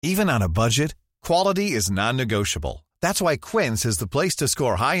Even on a budget, quality is non-negotiable. That's why Quince is the place to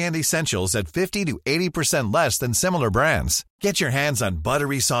score high-end essentials at 50 to 80% less than similar brands. Get your hands on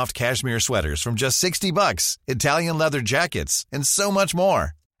buttery soft cashmere sweaters from just $60, Italian leather jackets, and so much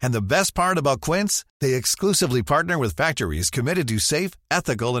more. And the best part about Quince, they exclusively partner with factories committed to safe,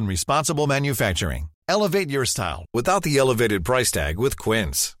 ethical, and responsible manufacturing. Elevate your style without the elevated price tag with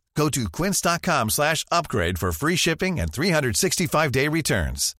Quince. Go to quince.com/upgrade for free shipping and 365-day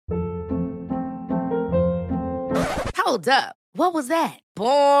returns. Hold up. What was that?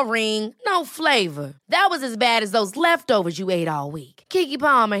 Boring. No flavor. That was as bad as those leftovers you ate all week. Keke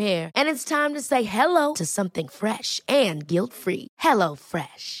Palmer here, and it's time to say hello to something fresh and guilt-free. Hello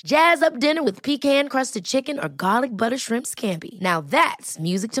Fresh. Jazz up dinner with pecan-crusted chicken or garlic butter shrimp scampi. Now that's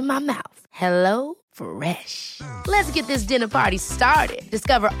music to my mouth. Hello Fresh. Let's get this dinner party started.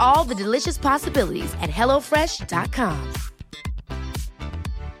 Discover all the delicious possibilities at hellofresh.com.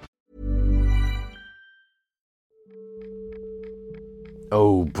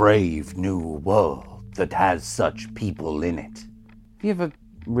 Oh, brave new world that has such people in it. Have you ever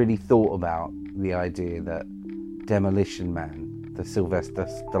really thought about the idea that Demolition Man, the Sylvester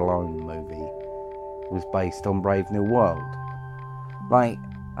Stallone movie, was based on Brave New World? Like,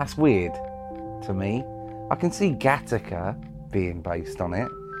 that's weird to me. I can see Gattaca being based on it.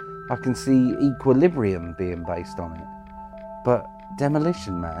 I can see Equilibrium being based on it. But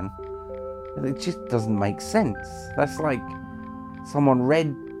Demolition Man, it just doesn't make sense. That's like someone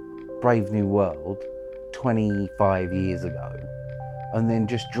read Brave New World 25 years ago and then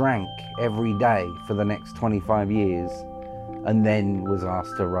just drank every day for the next 25 years and then was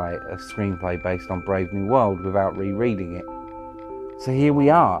asked to write a screenplay based on Brave New World without rereading it. So here we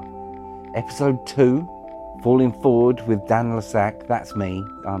are, episode 2, Falling Forward with Dan Lasac. That's me,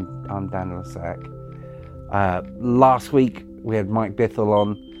 I'm Dan Lasac. Last week we had Mike Bithell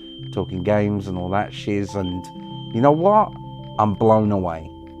on, talking games and all that shiz, and you know what? I'm blown away.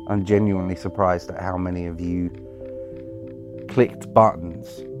 I'm genuinely surprised at how many of you clicked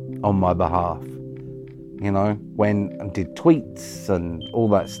buttons on my behalf. You know, when I did tweets and all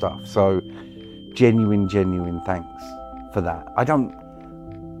that stuff. So, genuine thanks for that. I don't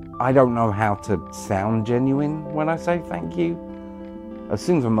know how to sound genuine when I say thank you. As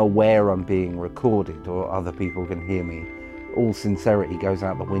soon as I'm aware I'm being recorded or other people can hear me, all sincerity goes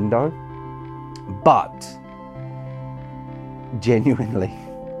out the window. But genuinely,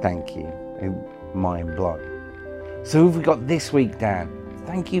 thank you. Mind blown. So who have we got this week, Dan?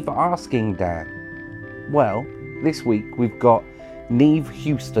 Thank you for asking, Dan. Well, this week we've got Neve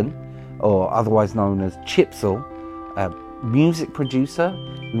Houston, or otherwise known as Chipsel, a music producer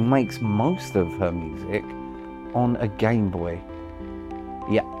who makes most of her music on a Game Boy.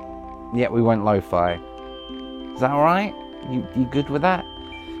 Yeah, we went lo-fi. Is that alright? You good with that?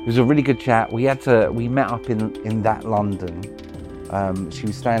 It was a really good chat. We met up in that London. She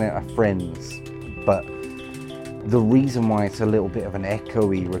was staying at a friend's, but the reason why it's a little bit of an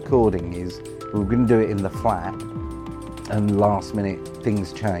echoey recording is we were going to do it in the flat, and last minute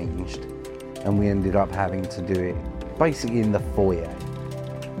things changed, and we ended up having to do it basically in the foyer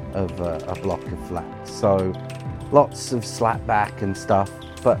of a block of flats. So lots of slapback and stuff,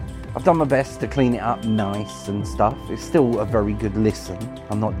 but I've done my best to clean it up nice and stuff. It's still a very good listen.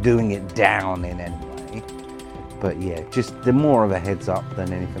 I'm not doing it down in any way. But yeah, just they're more of a heads up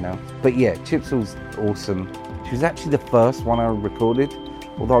than anything else. But yeah, Chipsel's awesome. She was actually the first one I recorded.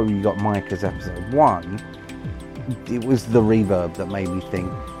 Although you got Mike as episode 1, it was the reverb that made me think,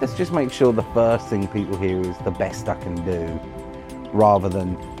 let's just make sure the first thing people hear is the best I can do, rather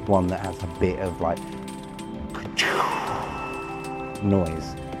than one that has a bit of like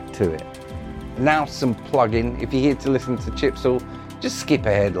noise to it. Now some plug-in. If you're here to listen to Chipsel, just skip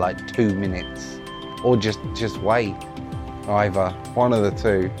ahead like 2 minutes, or just wait. Either one of the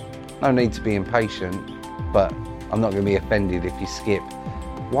two. No need to be impatient, but I'm not going to be offended if you skip.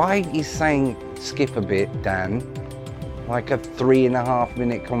 Why is saying skip a bit, Dan, like a 3.5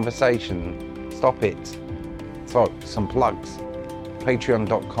 minute conversation? Stop it. So, some plugs.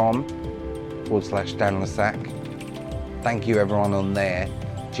 Patreon.com/Dan Lasac. Thank you everyone on there.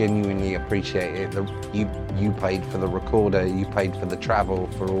 Genuinely appreciate it. You paid for the recorder, you paid for the travel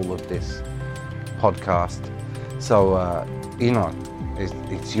for all of this podcast. So,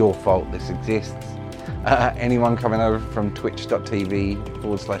 it's your fault this exists. Anyone coming over from twitch.tv/Dan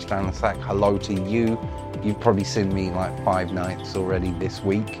Lasac, hello to you. You've probably seen me like 5 nights already this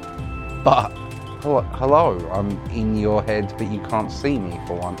week. But, hello, I'm in your head, but you can't see me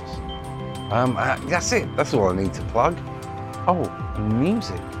for once. That's it. That's all I need to plug. Oh,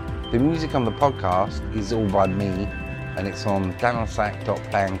 music. The music on the podcast is all by me. and it's on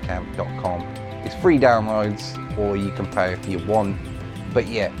danielsack.bandcamp.com. It's free downloads, or you can pay if you want. But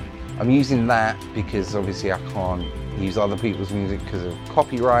yeah, I'm using that because obviously I can't use other people's music because of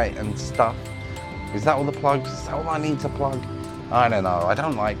copyright and stuff. Is that all the plugs? Is that all I need to plug? I don't know. I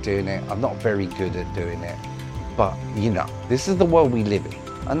don't like doing it. I'm not very good at doing it. But, you know, this is the world we live in.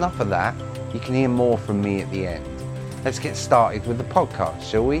 Enough of that. You can hear more from me at the end. Let's get started with the podcast,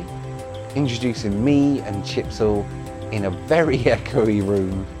 shall we? Introducing me and Chipsel in a very echoey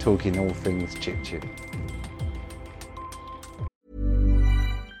room, talking all things Chip.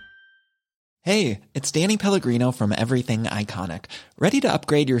 Hey, it's Danny Pellegrino from Everything Iconic. Ready to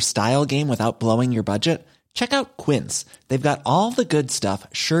upgrade your style game without blowing your budget? Check out Quince. They've got all the good stuff,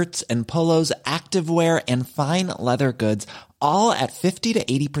 shirts and polos, activewear, and fine leather goods, all at 50 to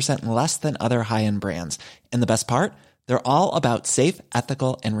 80% less than other high-end brands. And the best part? They're all about safe,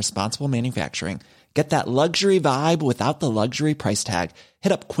 ethical, and responsible manufacturing. Get that luxury vibe without the luxury price tag.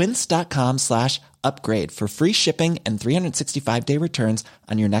 Hit up quince.com/upgrade for free shipping and 365-day returns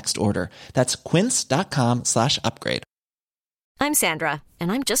on your next order. That's quince.com/upgrade. I'm Sandra,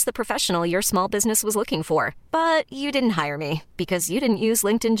 and I'm just the professional your small business was looking for. But you didn't hire me because you didn't use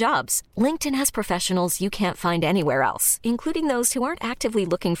LinkedIn Jobs. LinkedIn has professionals you can't find anywhere else, including those who aren't actively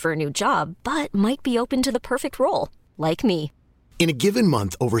looking for a new job, but might be open to the perfect role, like me. In a given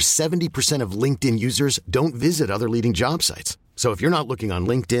month, over 70% of LinkedIn users don't visit other leading job sites. So if you're not looking on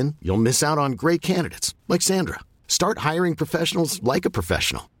LinkedIn, you'll miss out on great candidates like Sandra. Start hiring professionals like a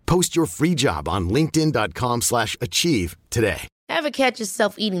professional. Post your free job on linkedin.com/achieve today. Ever catch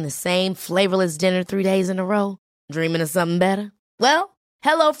yourself eating the same flavorless dinner 3 days in a row? Dreaming of something better? Well,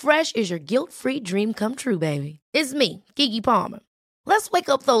 HelloFresh is your guilt-free dream come true, baby. It's me, Keke Palmer. Let's wake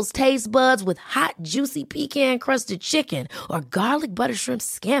up those taste buds with hot, juicy pecan-crusted chicken or garlic butter shrimp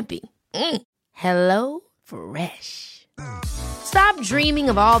scampi. Hello Fresh. Stop dreaming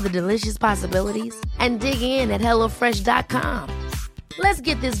of all the delicious possibilities and dig in at HelloFresh.com. Let's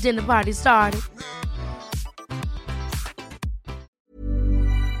get this dinner party started.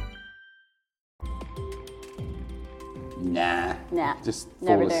 Nah. Just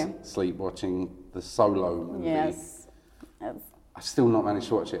never fall asleep watching the Solo movie. Yes. I've still not managed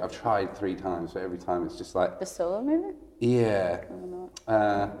to watch it. I've tried 3 times, but every time it's just like... The Solo movie? Yeah.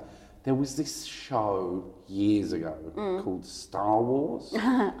 There was this show years ago called Star Wars.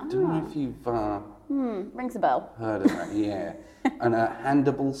 I don't know if you've Rings a bell. heard of that, yeah. And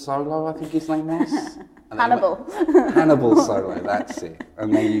Hannibal Solo, I think his name was. Hannibal. Hannibal Solo, that's it.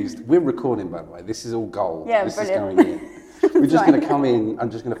 And they used... We're recording, by the way. This is all gold. Yeah, this brilliant. is going in. We're just going to come in. I'm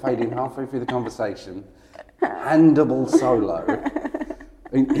just going to fade in halfway through the conversation. Hannibal Solo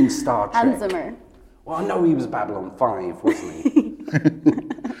in Star Trek. Hans Zimmer. Well, I know he was Babylon 5, wasn't he?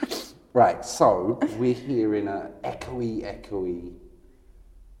 Right, so we're here in a echoey.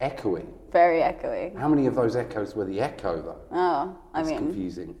 Very echoey. How many of those echoes were the echo, though? Oh, That's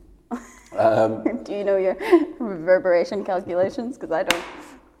confusing. Do you know your reverberation calculations? Because I don't.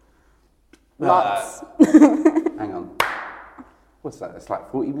 Lots. Hang on. What's that? It's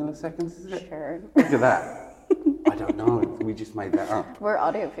like 40 milliseconds, is it? Sure. Look at that. I don't know. We just made that up. We're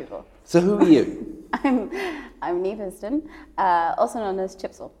audio people. So who are you? I'm Neve Histon, also known as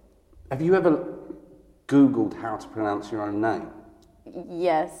Chipsel. Have you ever Googled how to pronounce your own name?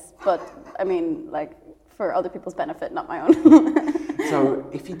 Yes, but I mean, like, for other people's benefit, not my own. So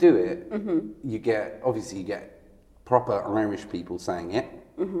if you do it, you get proper Irish people saying it,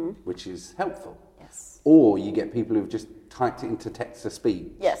 which is helpful. Yes. Or you get people who've just typed it into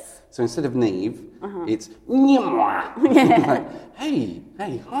text-to-speech. Yes. So instead of Neve, it's Nimwa. Like, hey,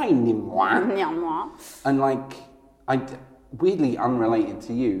 hi Nimwa. And like, weirdly unrelated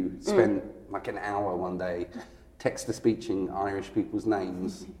to you, spent like an hour one day text-to-speeching Irish people's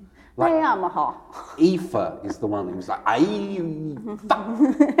names. Like, Aoife is the one who was like,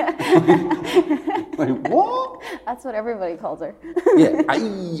 like, what? That's what everybody calls her. Yeah,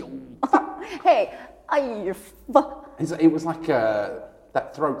 Hey, Aoife. It was like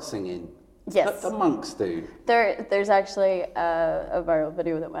that throat singing. Yes. That the monks do. There's actually a viral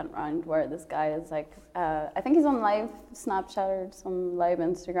video that went around where this guy is like, I think he's on live Snapchat or some live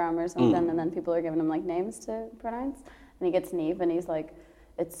Instagram or something, and then people are giving him like names to pronounce, and he gets Neve, and he's like,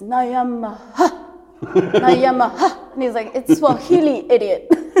 it's Nyamaha, Nyamaha, and he's like, it's Swahili, idiot.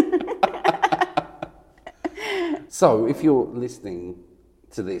 So if you're listening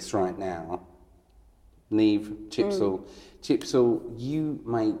to this right now, Neve, Chipsel, you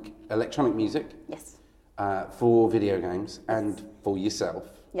make electronic music. Yes. For video games and for yourself.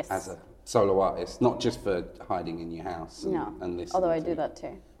 Yes. As a solo artist, not just for hiding in your house and listening. Although I do that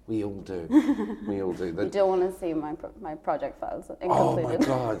too. We all do. We all do. You don't want to see my project files incompleted.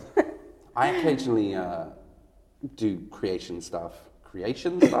 Oh my God. I occasionally do creative stuff.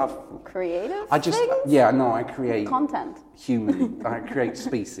 Creative? I create content. I create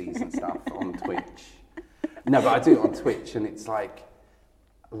species and stuff on Twitch. No, but I do it on Twitch, and it's like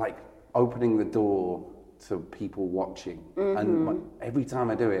opening the door to people watching. And every time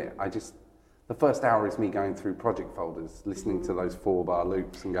I do it, the first hour is me going through project folders, listening to those 4-bar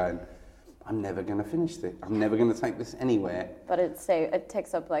loops and going, I'm never going to finish this. I'm never going to take this anywhere. But it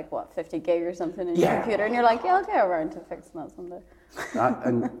takes up 50 gig or something in your computer, and you're like, yeah, I'll get around to fixing that someday.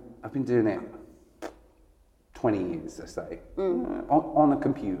 And I've been doing it 20 years, I say, on a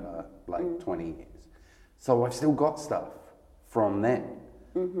computer, 20 years. So I've still got stuff from then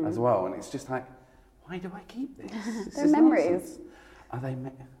as well, and it's just like, why do I keep this? They're memories. Nonsense. Are they?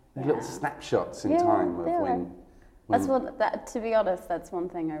 They're little snapshots in time of when. That's to be honest, that's one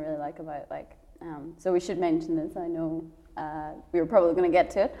thing I really like about so we should mention this. I know we were probably going to get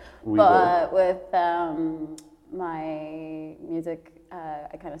to it, with my music,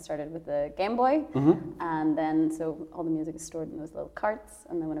 I kind of started with the Game Boy, and then so all the music is stored in those little carts,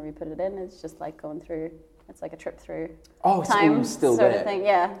 and then whenever you put it in, it's just like going through. It's like a trip through time, it's still sort there. of thing.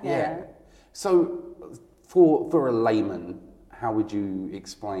 Yeah. So, for a layman, how would you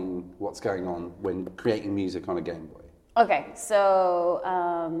explain what's going on when creating music on a Game Boy? Okay, so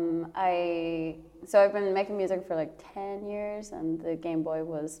I've been making music for 10 years, and the Game Boy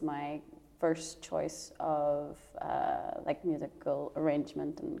was my first choice of musical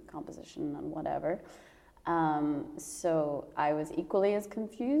arrangement and composition and whatever. So I was equally as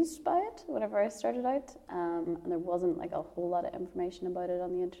confused by it whenever I started out, and there wasn't a whole lot of information about it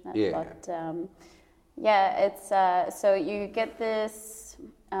on the internet. Yeah. But it's so you get this,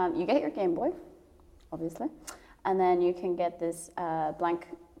 you get your Game Boy, obviously, and then you can get this blank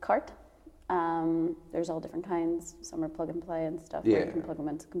cart. There's all different kinds. Some are plug and play and stuff. Where you can plug them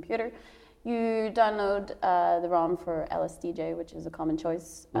into the computer. You download the ROM for LSDJ, which is a common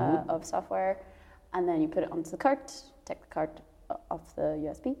choice of software, and then you put it onto the cart, take the cart off the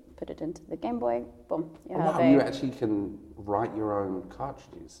USB, put it into the Game Boy, boom. You actually can write your own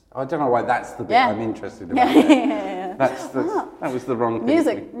cartridges. I don't know why that's the bit I'm interested about. That was the wrong thing.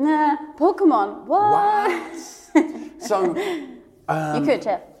 Music, nah. Pokemon, what? So, you could,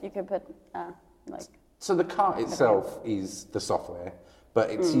 you could put So the cart itself is the software, but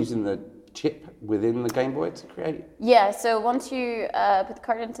it's using the chip within the Game Boy to create? Yeah, so once you put the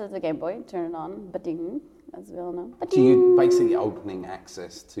card into the Game Boy, turn it on, ba-ding, as we all know. So you're basically opening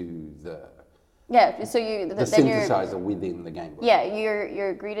access to the so the synthesizer within the Game Boy. Yeah,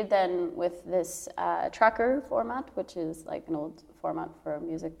 you're greeted then with this tracker format, which is an old format for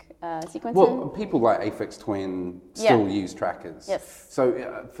music sequencing. Well, people like Aphex Twin still use trackers. Yes.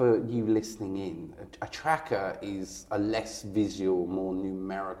 So for you listening in, a tracker is a less visual, more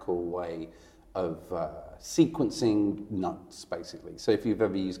numerical way of sequencing notes, basically. So if you've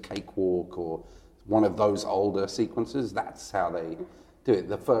ever used Cakewalk or one of those older sequencers, that's how they do it.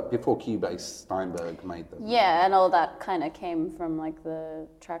 Before Cubase, Steinberg made them. Yeah, and all that kind of came from the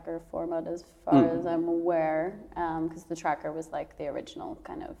tracker format, as far as I'm aware, because the tracker was the original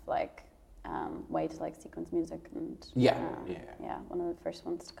kind of way to sequence music, and one of the first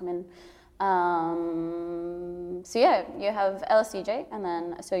ones to come in. So you have LSDJ, and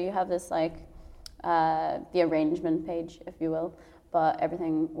then so you have this the arrangement page, if you will, but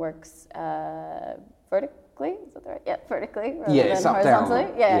everything works vertically. Is that right? Yeah, vertically rather than it's up horizontally.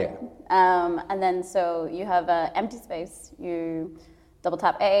 down. Yeah. And then so you have empty space. You double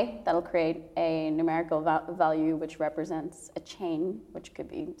tap A. That'll create a numerical value which represents a chain, which could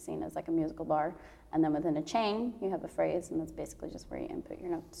be seen as a musical bar. And then within a chain, you have a phrase, and that's basically just where you input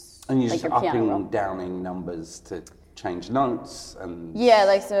your notes. And you're just upping and downing numbers to change notes and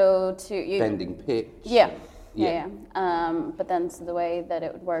bending pitch. Yeah. But then so the way that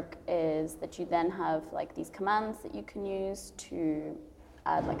it would work is that you then have these commands that you can use to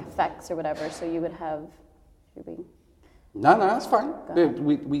add effects or whatever. So you would have. No, that's fine.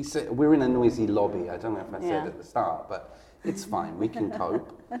 We're in a noisy lobby. I don't know if I said at the start, but it's fine. We can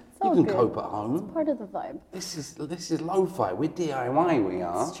cope. You can cope at home. It's part of the vibe. This is lo-fi. We're DIY. We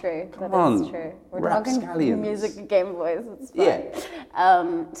are. It's true. Come on. It's true. We're talking music and Game Boys. It's fine.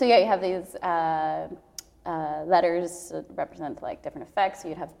 Yeah. You have these. Letters that represent different effects. So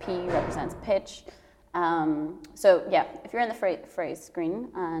you'd have P represents pitch. If you're in the phrase screen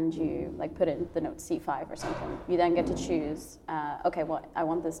and you put in the note C5 or something, you then get to choose. I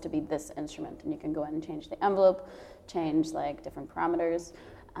want this to be this instrument, and you can go in and change the envelope, change different parameters.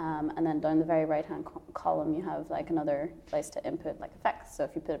 And then down the very right-hand column, you have like another place to input like effects. So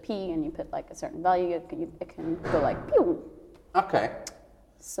if you put a P and you put like a certain value, it can go like pew. Okay.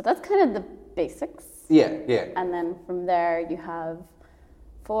 So that's kind of the basics. Yeah, yeah. And then from there, you have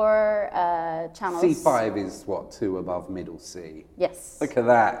 4 channels. C5 is what, 2 above middle C. Yes. Look at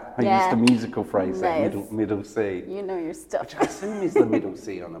that. I used a musical phrase there, Nice. middle C. You know your stuff. Which I assume is the middle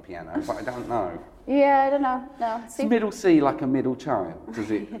C on a piano, but I don't know. Yeah, I don't know. No. Is middle C like a middle child?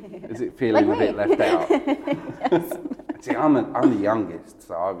 Is it feeling Like a bit me. left out? Yes. See, I'm the youngest,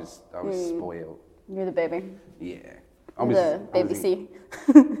 so I was spoiled. You're the baby. Yeah. The baby C.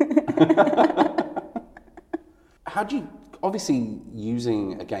 How do you, obviously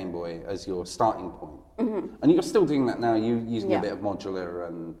using a Game Boy as your starting point, and you're still doing that now, you're using a bit of modular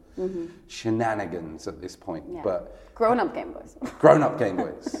and shenanigans at this point, but... Grown-up Game Boys. Grown-up Game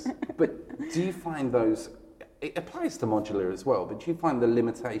Boys. But do you find those, it applies to modular as well, but do you find the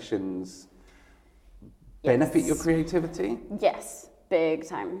limitations benefit your creativity? Yes, big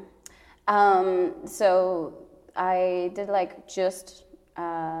time. So I did like just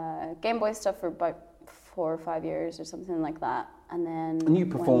Game Boy stuff for about 4 or 5 years or something like that. And you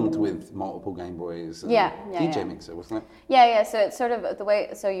performed with multiple Game Boys and DJ Mixer, wasn't it? Yeah, so it's sort of the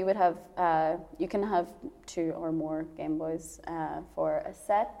way, so you would have, you can have 2 or more Game Boys for a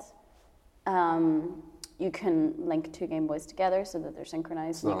set. You can link 2 Game Boys together so that they're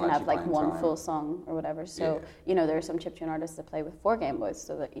synchronized. So you can have like one full song or whatever. So, you know, there are some chiptune artists that play with 4 Game Boys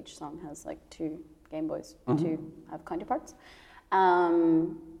so that each song has like 2 Game Boys to have counterparts.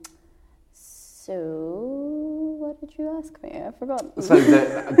 So, what did you ask me? I forgot. So,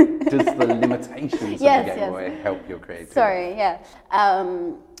 does the limitations of the Game Boy help your creativity? Sorry, yeah.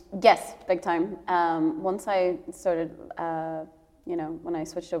 Yes, big time. Once I started, you know, when I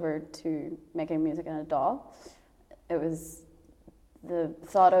switched over to making music in a DAW, it was the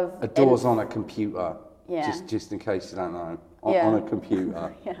thought of... A DAW's on a computer, Yeah. just in case you don't know. On a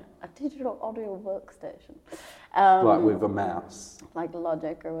computer. Yeah, a digital audio workstation. Like with a mouse. Like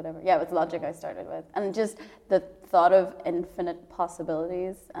Logic or whatever. Yeah, with Logic I started with. And just the thought of infinite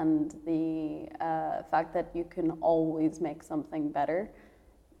possibilities and the fact that you can always make something better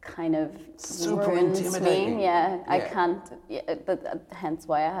kind of super ruins intimidating. me. Yeah, I can't. Hence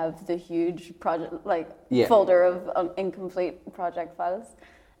why I have the huge project, Yeah. folder of incomplete project files.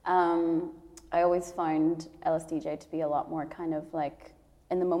 I always found LSDJ to be a lot more kind of like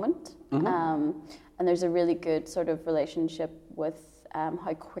in the moment. And there's a really good sort of relationship with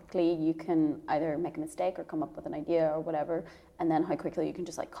how quickly you can either make a mistake or come up with an idea or whatever, and then how quickly you can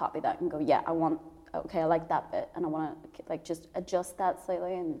just like copy that and go, yeah, I like that bit, and I want to like just adjust that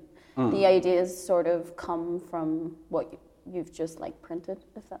slightly, and the ideas sort of come from what you've just like printed,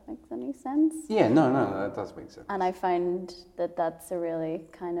 if that makes any sense. Yeah, no, that does make sense. And I find that that's a really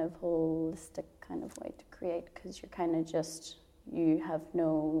kind of holistic kind of way to create, because you're kind of just, you have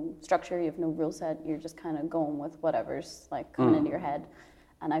no structure, you have no rule set, you're just kind of going with whatever's like coming into your head.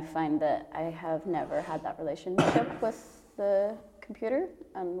 And I find that I have never had that relationship with the computer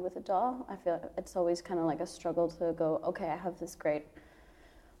and with a DAW. I feel it's always kind of like a struggle to go, okay, I have this great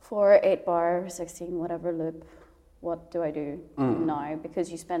 4, 8 bar, 16, whatever loop. What do I do now?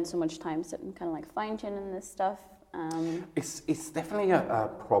 Because you spend so much time sitting kind of like fine-tuning this stuff. It's definitely a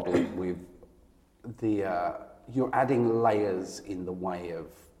problem with the you're adding layers in the way of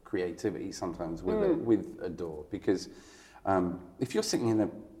creativity sometimes with a DAW, because if you're sitting in the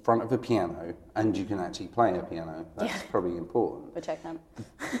front of a piano and you can actually play a piano, that's probably important. But check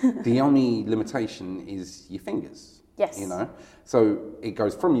that. The only limitation is your fingers. Yes. You know, so it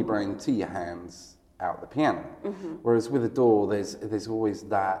goes from your brain to your hands out the piano. Whereas with a DAW, there's always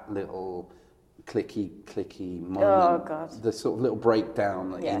that little clicky moment. Oh God. The sort of little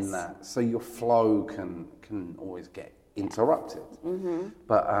breakdown Yes. in that, so your flow can always get interrupted.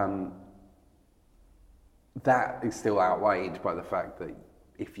 But that is still outweighed by the fact that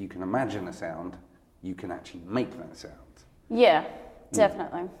if you can imagine a sound, you can actually make that sound. Yeah,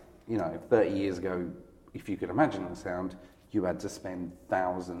 definitely. You know, 30 years ago, if you could imagine a sound, you had to spend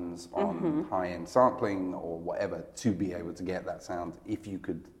thousands on high-end sampling or whatever to be able to get that sound, if you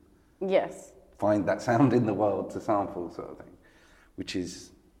could Yes. find that sound in the world to sample, sort of thing, which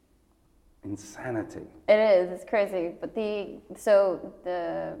is insanity. It is, it's crazy. But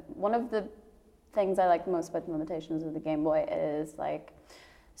one of the things I like most about the limitations of the Game Boy is like,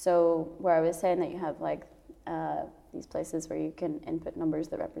 so where I was saying that you have like these places where you can input numbers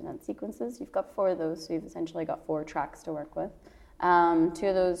that represent sequences. You've got 4 of those, so you've essentially got 4 tracks to work with. Two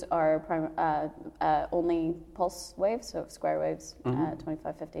of those are only pulse waves, so square waves,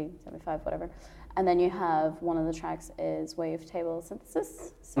 25, 50, 75, whatever. And then you have one of the tracks is wavetable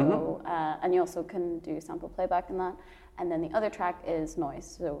synthesis, so and you also can do sample playback in that. And then the other track is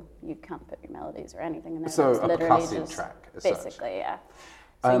noise, so you can't put your melodies or anything in there. So it's a literally percussive just track, as basically, such. yeah.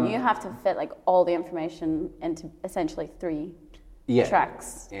 So you have to fit like all the information into essentially 3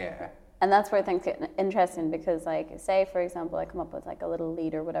 tracks. Yeah. And that's where things get interesting because, like, say for example, I come up with like a little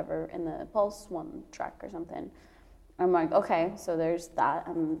lead or whatever in the Pulse 1 track or something. I'm like, okay, so there's that,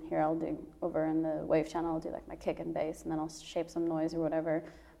 and here I'll do over in the wave channel, I'll do like my kick and bass, and then I'll shape some noise or whatever.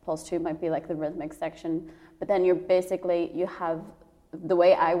 Pulse 2 might be like the rhythmic section, but then you have, the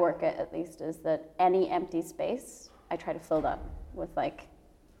way I work it at least is that any empty space, I try to fill that with like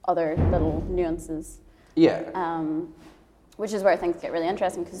other little nuances. Yeah. Which is where things get really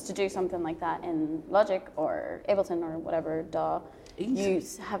interesting, because to do something like that in Logic or Ableton or whatever DAW, but you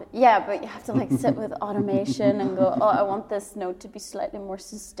have to like sit with automation and go, oh, I want this note to be slightly more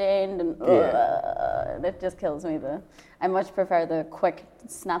sustained, and it just kills me. I much prefer the quick,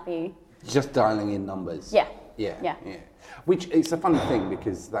 snappy. Just dialing in numbers. Yeah. Which is a funny thing,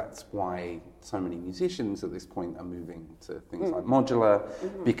 because that's why so many musicians at this point are moving to things like modular,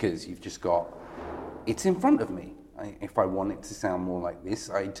 because you've just got, it's in front of me. If I want it to sound more like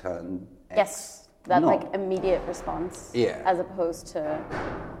this, I turn X. Yes, that like immediate response. Yeah. As opposed to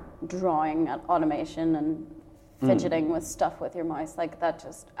drawing at automation and fidgeting with stuff with your mouse. Like that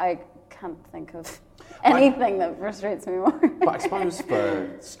just, I can't think of anything that frustrates me more. But I suppose for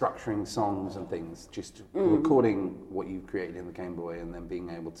structuring songs and things, just recording what you've created in the Game Boy and then being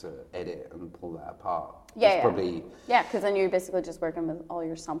able to edit and pull that apart. Probably... Yeah, because then you're basically just working with all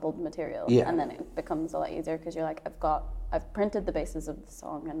your sampled material, and then it becomes a lot easier because you're like, I've printed the bases of the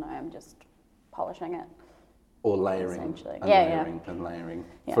song, and now I'm just polishing it. Or layering, and layering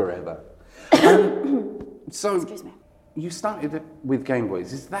forever. So, excuse me. You started with Game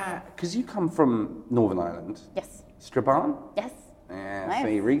Boys. Is that because you come from Northern Ireland? Yes. Strabane? Yes. Yeah, Nice.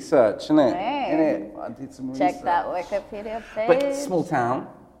 see, research, innit? Hey. I did some research. Check that Wikipedia page. But small town.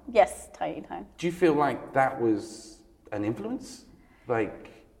 Yes, tiny town. Do you feel like that was an influence? Like...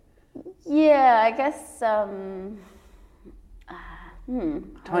 Yeah, I guess,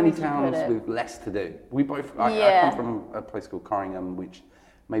 Tiny towns with less to do. We both... I come from a place called Corringham, which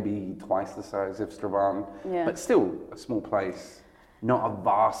maybe twice the size of Strabane, but still a small place, not a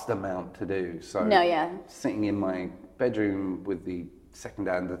vast amount to do. So sitting in my bedroom with the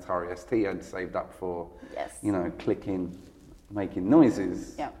second-hand Atari ST I'd saved up for, clicking, making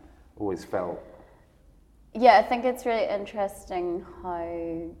noises, always felt... Yeah, I think it's really interesting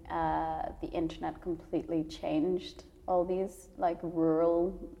how the internet completely changed all these like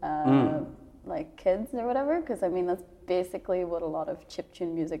rural like kids or whatever, because I mean that's basically what a lot of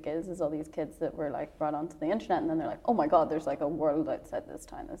chiptune music is all these kids that were like brought onto the internet, and then they're like, oh my god, there's like a world outside this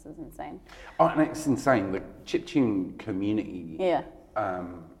town, this is insane. Oh, and it's insane, the chiptune community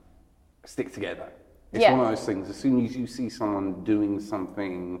stick together. It's one of those things, as soon as you see someone doing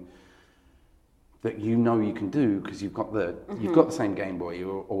something that you know you can do because you've got the same Game Boy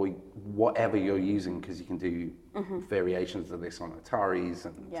or whatever you're using, because you can do variations of this on Ataris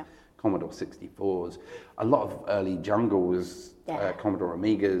and Commodore 64s. A lot of early jungle was Commodore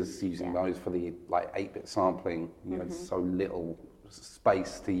Amigas, using those for the like 8-bit sampling. You had so little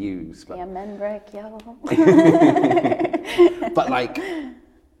space to use. But men break, yo. But like,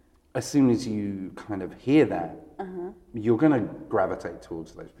 as soon as you kind of hear that, you're going to gravitate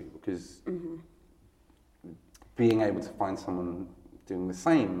towards those people, because being able to find someone doing the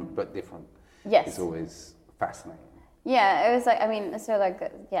same but different is always fascinating. Yeah, it was like, I mean, so like,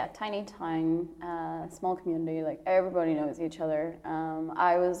 tiny town, small community, like everybody knows each other.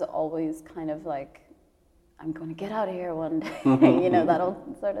 I was always kind of like, I'm going to get out of here one day, that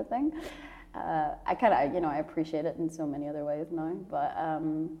old sort of thing. I kind of, I appreciate it in so many other ways now, but I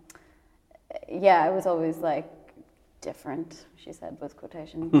was always like different, she said with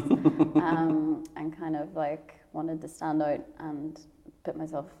quotations, and kind of like wanted to stand out and put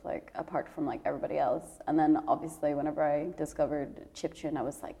myself like apart from like everybody else. And then obviously whenever I discovered chiptune, I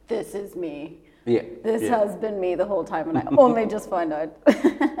was like, this is me. This has been me the whole time, and I only just found out.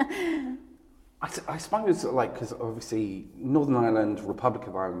 I suppose, like, because obviously Northern Ireland, Republic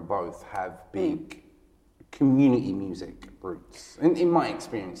of Ireland both have big community music roots. In my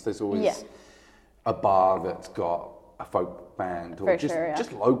experience, there's always a bar that's got a folk band, or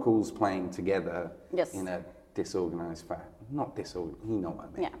just locals playing together in a disorganized fashion. Not disorganized, you know what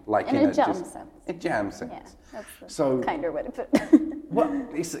I mean. Yeah, like in a jam sense. A jam sense. Yeah, that's so kinder way to put it. Well,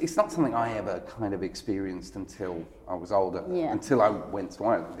 it's not something I ever kind of experienced until I was older. Yeah. Until I went to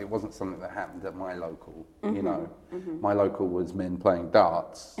Ireland. It wasn't something that happened at my local, you know. My local was men playing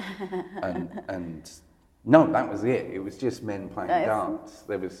darts. and no, that was it. It was just men playing darts.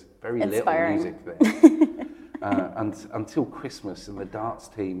 There was very Inspiring. little music there. Until Christmas, and the darts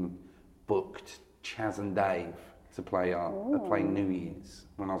team booked Chaz and Dave to play New Year's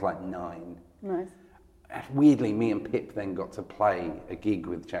when I was like 9. Nice. Weirdly, me and Pip then got to play a gig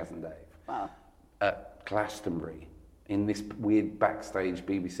with Chaz and Dave. Wow. At Glastonbury in this weird backstage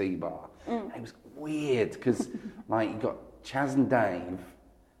BBC bar. It was weird because like you got Chaz and Dave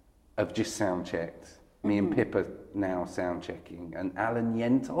have just sound checked. Me and Pip are now sound checking, and Alan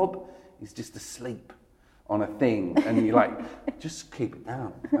Yentob is just asleep on a thing, and you're like, just keep it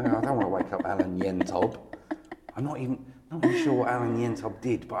down. I don't want to wake up Alan Yentob. I'm not even sure what Alan Yentob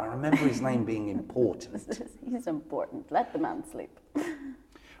did, but I remember his name being important. He's important. Let the man sleep.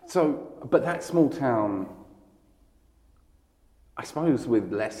 So, but that small town, I suppose,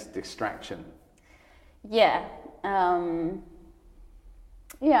 with less distraction. Yeah.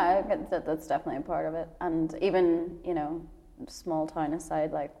 Yeah, I guess that's definitely a part of it. And even, you know, small town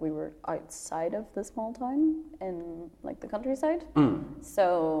aside, like we were outside of the small town in like the countryside.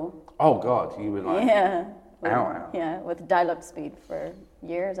 So. Oh God, you were like. Yeah. Out. Yeah, with dial-up speed for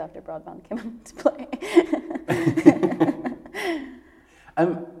years after broadband came into play.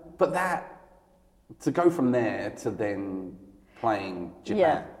 But that, to go from there to then playing Japan.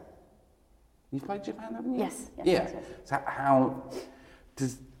 Yeah. You've played Japan, haven't you? Yes. Yes. So how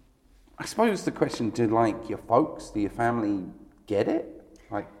does, I suppose the question, do like your folks, do your family get it?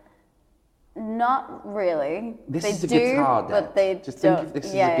 Like. Not really. This is a guitar, Dad. But they just don't. Think if this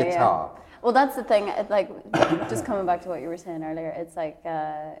is a guitar. Well, that's the thing. Like, just coming back to what you were saying earlier, it's like,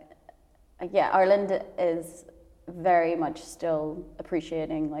 Ireland is very much still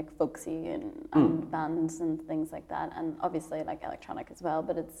appreciating like folksy and bands and things like that, and obviously like electronic as well.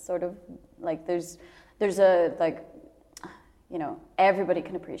 But it's sort of like there's a like, you know, everybody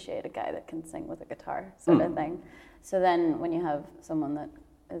can appreciate a guy that can sing with a guitar sort of thing. So then when you have someone that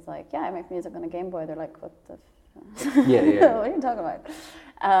is like, yeah, I make music on a Game Boy, they're like, what the. What are you talking about?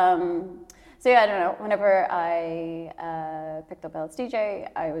 So yeah, I don't know. Whenever I picked up LSDJ,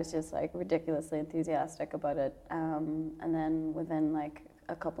 I was just like ridiculously enthusiastic about it. And then within like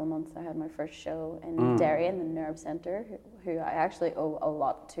a couple of months, I had my first show in Derry in the Nerve Centre, who I actually owe a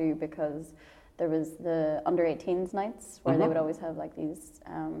lot to, because there was the under 18s nights where they would always have like these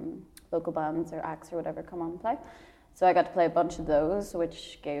local bands or acts or whatever come on and play. So I got to play a bunch of those,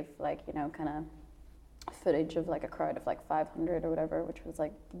 which gave like, you know, kind of footage of like a crowd of like 500 or whatever, which was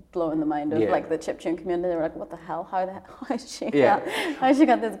like blowing the mind of like the chiptune community. They were like, what the hell, how has she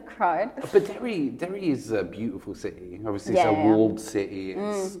got this crowd? But Derry is a beautiful city. Obviously it's a walled city,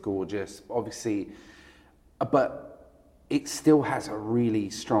 it's gorgeous, obviously, but it still has a really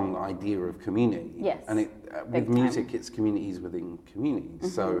strong idea of community. Yes. And with music, it's communities within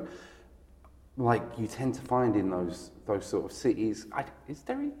communities. So like you tend to find in those sort of cities. Is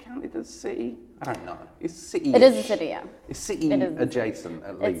Derry counted as a city? I don't know. It's city. It is a city, yeah. It's city adjacent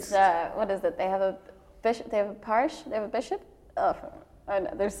at least. It's what is it? They have a bishop. They have a parish. They have a bishop. Oh, I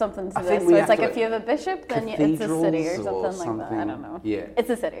know, there's something to this. So it's like if you have a bishop, then it's a city or something like that. I don't know. Yeah, it's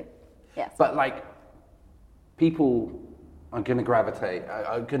a city. Yes. But like, people are going to gravitate.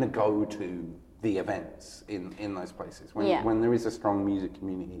 Are going to go to the events in those places when there is a strong music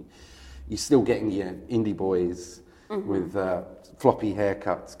community. You're still getting your indie boys with floppy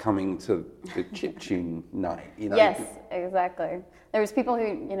haircuts coming to the chiptune night. You know? Yes, exactly. There was people who,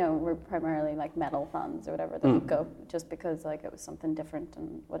 you know, were primarily like metal fans or whatever that would go just because like it was something different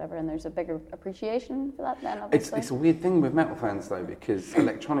and whatever. And there's a bigger appreciation for that then, obviously. It's a weird thing with metal fans though, because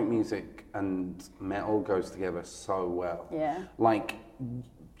electronic music and metal goes together so well. Yeah. Like,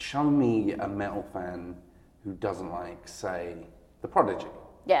 show me a metal fan who doesn't like, say, The Prodigy.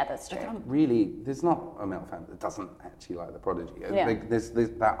 Yeah, that's true. There's not a metal fan that doesn't actually like The Prodigy. Yeah. There's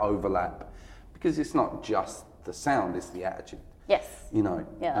that overlap, because it's not just the sound, it's the attitude. Yes. You know?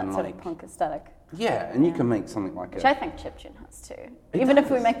 Yeah, that sort of punk aesthetic. Yeah, and you can make something like which I think chiptune has too. Even if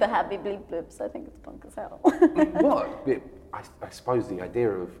we make the happy bleep bloops, I think it's punk as hell. What? I suppose the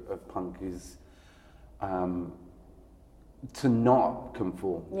idea of punk is to not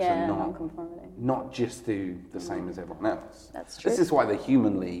conform, to non-conformity, not just do the same as everyone else. That's true. This is why the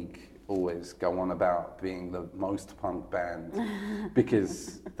Human League always go on about being the most punk band,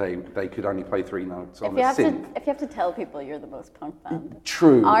 because they could only play 3 notes on a synth. If you have to tell people you're the most punk band,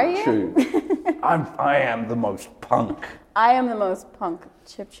 true. Are you? True. I am the most punk. I am the most punk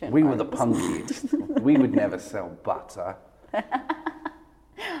chiptune. We were the punkiest. We would never sell butter.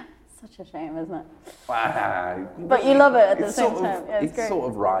 Such a shame, isn't it? Wow. But you love it at the same sort time. of, Yeah, it's great. sort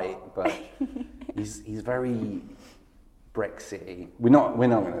of right, but he's very Brexit-y. We're not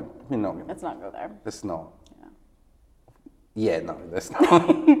gonna. Let's not go there. Let's not. Yeah. Yeah, no, let's not.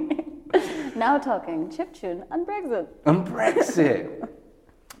 Now talking chiptune and Brexit. And Brexit.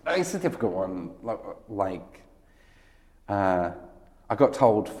 It's a difficult one. I got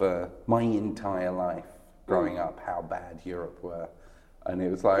told for my entire life growing up how bad Europe were, and it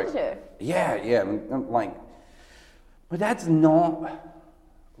was like, Did yeah. And, like, my dad's not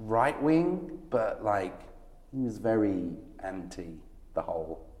right wing, but like he was very anti the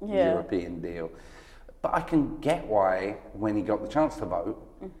whole European deal. But I can get why, when he got the chance to vote,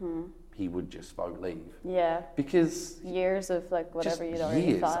 he would just vote leave. Yeah. Because Years of like whatever just you'd already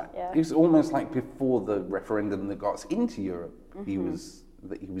years. thought. Yeah. It was almost like before the referendum that got us into Europe, he was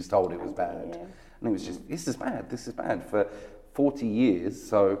told it was bad. Yeah. And it was just, this is bad for 40 years,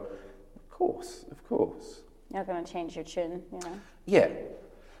 so of course. You're not going to change your tune, you know. Yeah,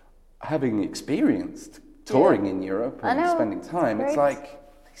 having experienced touring in Europe I and know, spending time, it's great. like,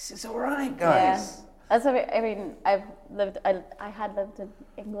 this is all right, guys. Yeah. That's what I mean. I had lived in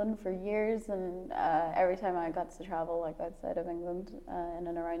England for years, and every time I got to travel like outside of England in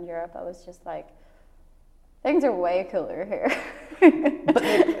and around Europe, I was just like, things are way cooler here. But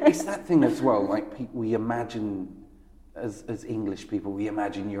it's that thing as well, like we imagine, as English people, we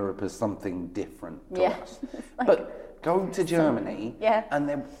imagine Europe as something different to us. Like, but go to Germany, and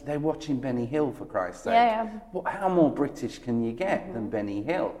they're watching Benny Hill, for Christ's sake. Yeah. How more British can you get than Benny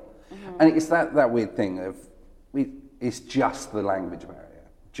Hill? And it's that weird thing of, it's just the language barrier.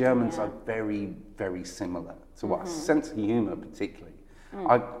 Germans are very, very similar to us, sense of humour particularly.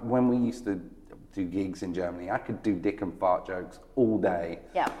 When we used to do gigs in Germany, I could do dick and fart jokes all day.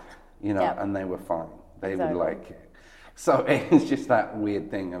 Yeah. You know, and they were fine. They would like it. So it's just that weird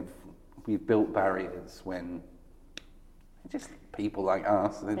thing of, we've built barriers when just people like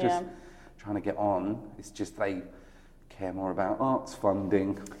us, they're just trying to get on. It's just they care more about arts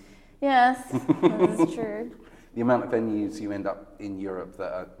funding. Yes, that is true. The amount of venues you end up in Europe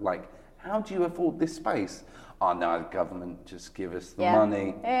that are like, how do you afford this space? Oh no, the government just give us the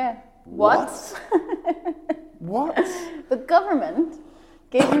money. Yeah. What? What? The government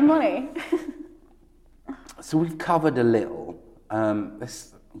gave you money. So we've covered a little.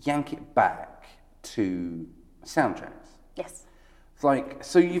 Let's yank it back to soundtracks. Yes. It's like,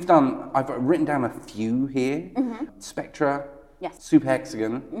 so you've done, I've written down a few here. Spectra, Yes. Super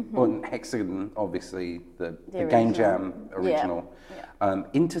Hexagon, or Hexagon, obviously, the Game Jam original. Yeah.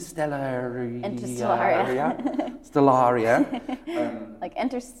 Interstellaria. Like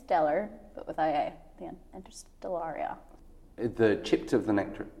Interstellar, but with IA at the end. Interstellaria. The Chipped of the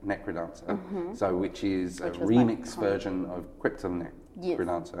Necrodancer, so which is a was remix my version of Crypt of the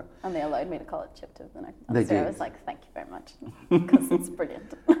Necrodancer. And they allowed me to call it Chipped of the Necrodancer. They did. I was like, thank you very much, because it's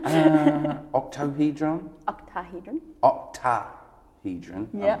brilliant. Octohedron. Octahedron.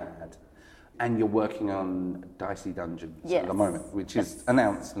 Yeah. I'm mad. And you're working on Dicey Dungeons at Yes. the moment, which is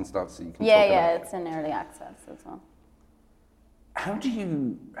announced and stuff, so you can talk Yeah, about it. it's in early access as well. How do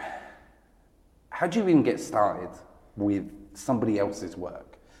you even get started with somebody else's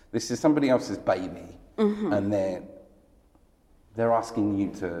work? This is somebody else's baby, and they're asking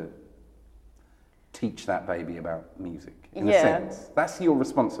you to teach that baby about music, in a sense. That's your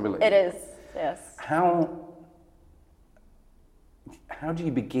responsibility. It is, yes. How do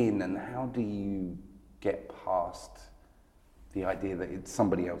you begin, and how do you get past the idea that it's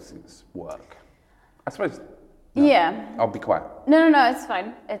somebody else's work? I suppose. No, Yeah. I'll be quiet. No, it's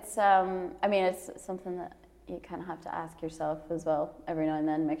fine. It's, I mean, it's something that you kind of have to ask yourself as well every now and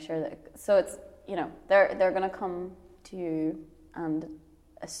then, make sure that, so it's, you know, they're going to come to you and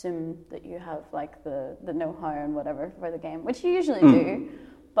assume that you have like the know-how and whatever for the game, which you usually do,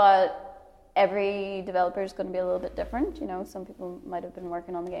 but every developer is going to be a little bit different. You know, some people might have been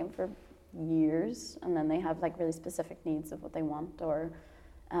working on the game for years, and then they have like really specific needs of what they want, or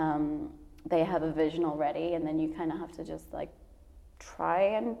they have a vision already, and then you kind of have to just like try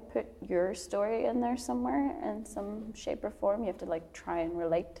and put your story in there somewhere in some shape or form. You have to like try and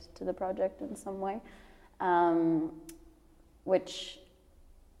relate to the project in some way, which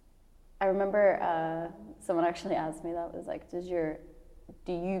I remember someone actually asked me that, was like, do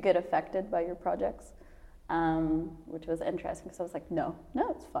you get affected by your projects? Which was interesting, because I was like, no,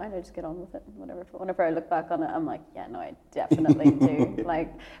 it's fine, I just get on with it, whatever. But whenever I look back on it, I'm like, yeah, no, I definitely do.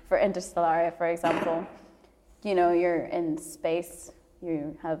 Like for Interstellaria, for example, you know, you're in space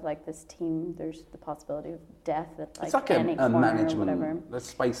you have like this team. There's the possibility of death at like, It's like any a corner or management, whatever. a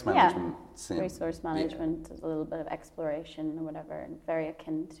space management Yeah, sim. resource management, a little bit of exploration or whatever, and very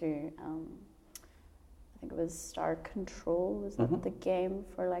akin to, I think it was Star Control, was that the game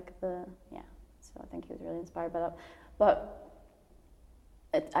for like the, so I think he was really inspired by that. But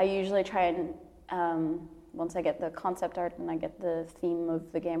I usually try and, once I get the concept art and I get the theme of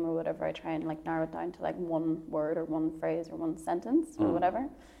the game or whatever, I try and like narrow it down to like one word or one phrase or one sentence or whatever.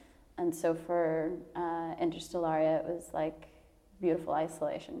 And so for Interstellaria, it was like beautiful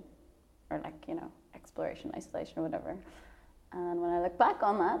isolation, or like, you know, exploration, isolation or whatever. And when I look back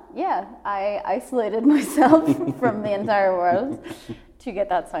on that, I isolated myself from the entire world to get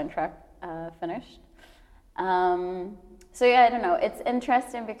that soundtrack finished. So I don't know, it's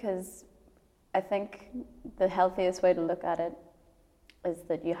interesting because I think the healthiest way to look at it is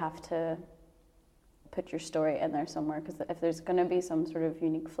that you have to put your story in there somewhere, because if there's going to be some sort of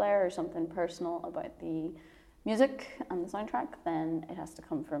unique flair or something personal about the music and the soundtrack, then it has to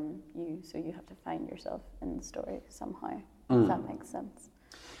come from you, so you have to find yourself in the story somehow, if that makes sense.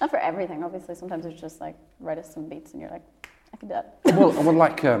 Not for everything, obviously. Sometimes it's just like, write us some beats and you're like, I can do that. Well,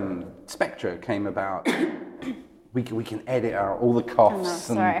 like Spectre came about. We can edit out all the coughs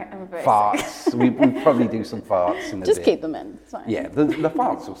and farts. We probably do some farts in a Just bit. keep them in. It's fine. Yeah, the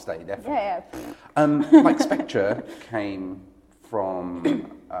farts will stay, definitely. Yeah. Like Spectre came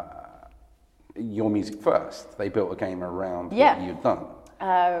from your music first. They built a game around what you'd done.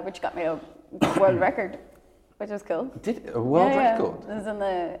 Which got me a world record, which was cool. Did a world record? It was in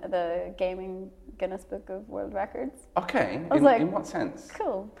the gaming Guinness Book of World Records. Okay, in what sense?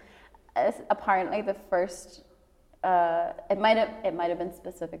 Cool. Apparently the first, it might have been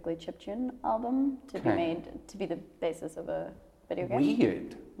specifically chiptune album to be made to be the basis of a video game.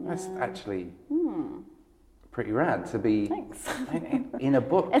 Weird. That's actually pretty rad to be in a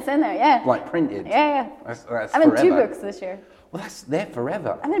book. It's in there, yeah. Like printed. Yeah. That's I'm in forever. 2 books this year. Well, that's there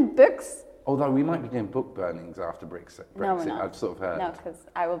forever. I'm in books. Although we might be doing book burnings after Brexit. No, we're not. I've sort of heard. No, because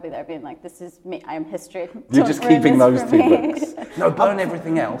I will be there being like, this is me, I am history. You're Don't just ruin keeping this those for 2 me. books. No, burn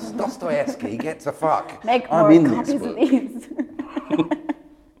everything else. Dostoevsky gets a fuck. Make I'm more in copies this of book. these.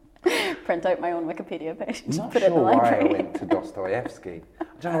 Print out my own Wikipedia page. I'm not put it in the sure why I library. went to Dostoevsky. I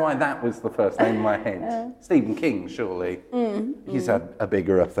don't know why that was the first name in my head. Stephen King, surely. He's had a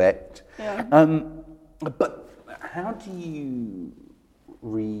bigger effect. Yeah. But how do you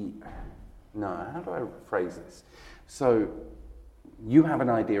how do I phrase this? So you have an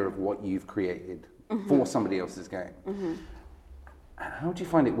idea of what you've created for somebody else's game. How do you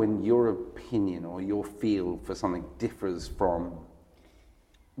find it when your opinion or your feel for something differs from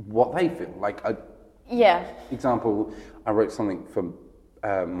what they feel? Like, example, I wrote something for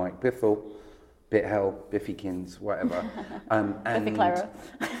Mike Bithell, Bithell, Biffykins, whatever. Biffy Clyro.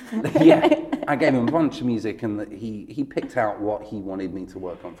 I gave him a bunch of music, and he picked out what he wanted me to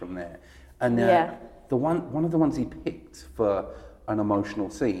work on from there. And the one of the ones he picked for an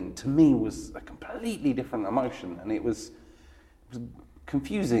emotional scene, to me, was a completely different emotion, and it was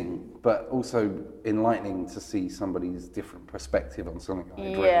confusing, but also enlightening to see somebody's different perspective on something I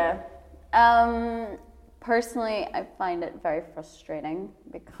agree with. Personally, I find it very frustrating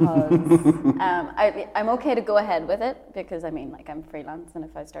because I'm okay to go ahead with it because, I mean, like, I'm freelance, and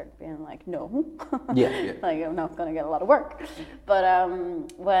if I start being like, no, like, I'm not going to get a lot of work. But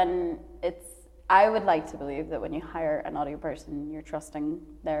when I would like to believe that when you hire an audio person, you're trusting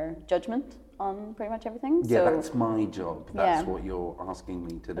their judgment on pretty much everything. Yeah, so, that's my job. That's what you're asking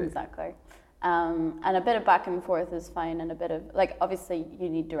me to do. Exactly. And a bit of back and forth is fine, and a bit of, like, obviously you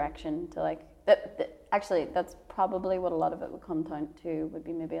need direction to, like, actually, that's probably what a lot of it would come down to, would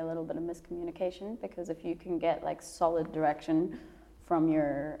be maybe a little bit of miscommunication, because if you can get, like, solid direction from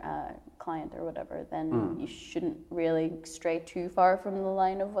your client or whatever, then you shouldn't really stray too far from the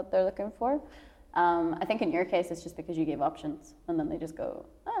line of what they're looking for. I think in your case, it's just because you gave options, and then they just go,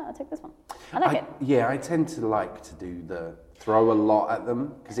 I'll take this one. I like it. Yeah, I tend to like to do throw a lot at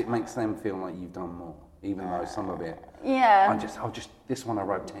them, because it makes them feel like you've done more, even though some of it, I'll just, this one I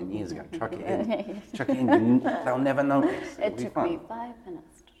wrote 10 years ago, chuck it in. Chuck it in, they'll never notice. It took me 5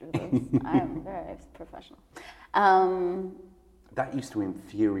 minutes to do this. I am very professional. That used to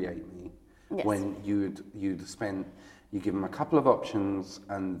infuriate me when you give them a couple of options,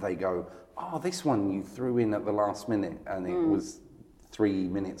 and they go, oh, this one you threw in at the last minute, and it was 3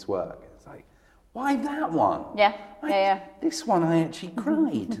 minutes work. It's like, why that one? This one I actually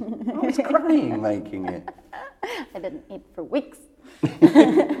cried. I was crying making it. I didn't eat for weeks.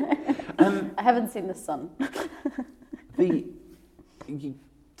 I haven't seen the sun. You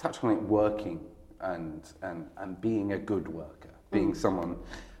touched on it, working and being a good worker. being someone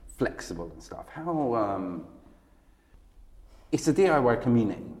flexible and stuff. How it's a DIY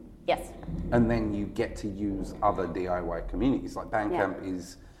community. Yes. And then you get to use other DIY communities. Like Bandcamp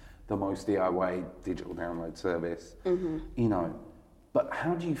is the most DIY digital download service, you know. But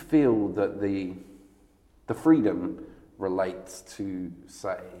how do you feel that the freedom relates to,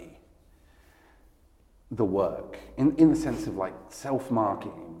 say, the work in the sense of like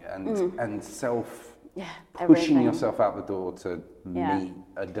self-marketing and pushing everything. yourself out the door to meet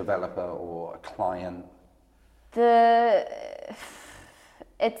a developer or a client?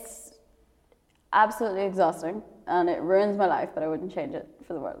 It's absolutely exhausting and it ruins my life, but I wouldn't change it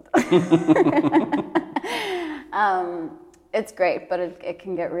for the world. It's great, but it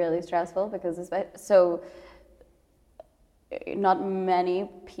can get really stressful because not many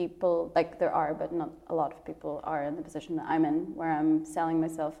people, like there are, but not a lot of people are in the position that I'm in, where I'm selling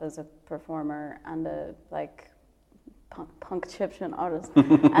myself as a performer and a punk chiptune artist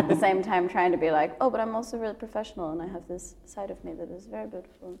at the same time, trying to be like, oh, but I'm also really professional and I have this side of me that is very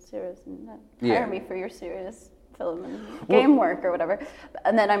beautiful and serious, and hire me for your serious film and game work or whatever.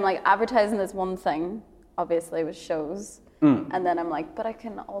 And then I'm like advertising this one thing, obviously with shows, and then I'm like, but I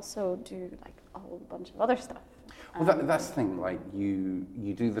can also do like a whole bunch of other stuff. Well, that's the thing. Like you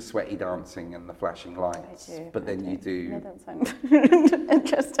do the sweaty dancing and the flashing lights, but then you do. Made that sound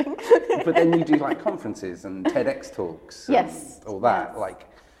interesting. But then you do like conferences and TEDx talks. Yes. All that, yes. like.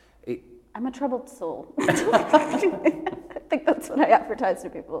 I'm a troubled soul. I think that's what I advertise to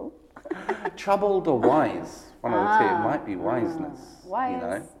people. Troubled or wise? One of the two. It might be wiseness. Wise. You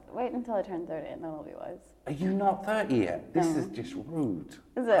know? Wait until I turn 30 and then I'll be wise. Are you not 30 yet? This is just rude.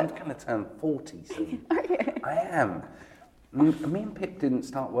 Is it? I'm going to turn 40 soon. Are you? I am. Me and Pip didn't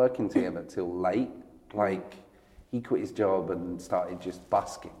start working together till late. Like, he quit his job and started just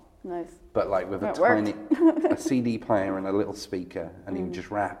busking. Nice. But like with a CD player and a little speaker, and he would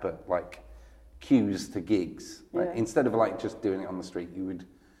just rap at like cues to gigs. Like, instead of like just doing it on the street, you would,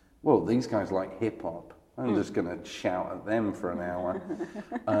 well, these guys like hip hop. I'm just going to shout at them for an hour.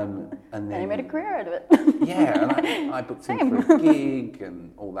 And then you made a career out of it. Yeah, and I booked him for a gig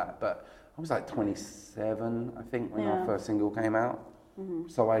and all that. But I was like 27, I think, when our first single came out.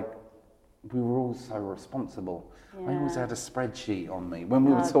 So we were all so responsible. I always had a spreadsheet on me. When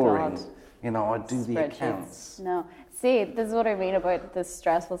we were touring, you know, I'd do the accounts. No. See, this is what I mean about the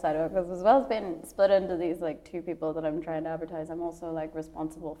stressful side of it, because as well as being split into these like two people that I'm trying to advertise, I'm also like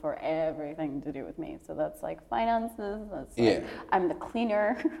responsible for everything to do with me. So that's like finances, that's like, I'm the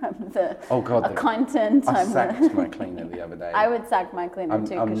cleaner, I'm the accountant. I sacked my cleaner the other day. I would sack my cleaner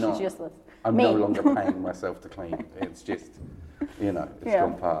too, because she's useless. I'm no longer paying myself to clean. It's just, you know, it's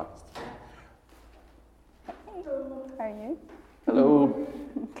gone past. How are you? Hello.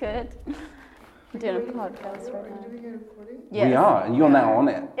 Good. We're doing a podcast right now. Are we doing a recording? Yes. We are, and you're now on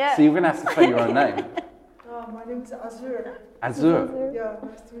it. Yeah. So you're going to have to say your own name. My name's Azur. Azur. Yeah,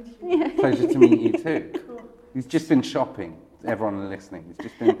 nice to meet you. Yeah. Pleasure to meet you too. Cool. He's just been shopping. Everyone listening, he's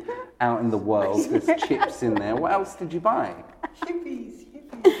just been out in the world. There's chips in there. What else did you buy? Hippies.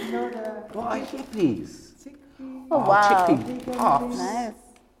 You know the... What are hippies? Chickpea. Oh, wow. Chickpea puffs. Nice.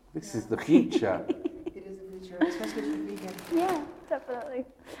 This is the future. It is the future, especially for vegan. Yeah, definitely.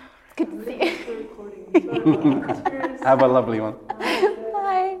 Good to see you. For recording. Cheers. Have a lovely one.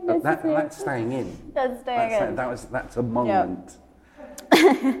 Hi. Nice to see you. That's staying in. That's staying in. That's a moment.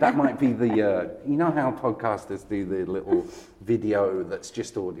 That might be the, you know how podcasters do the little video that's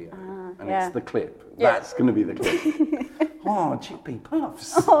just audio, and it's the clip. Yeah. That's going to be the clip. Oh, chickpea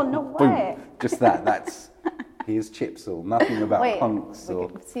puffs. Oh, no way. Boom. Just that. That's, here's chips or nothing about punks we or.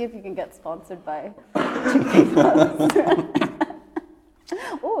 can see if you can get sponsored by Chickpea Puffs.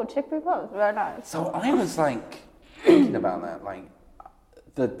 Oh, Chickpea Puffs, very nice. So I was like thinking about that, like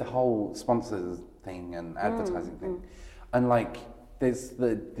the whole sponsors thing and advertising thing, and like there's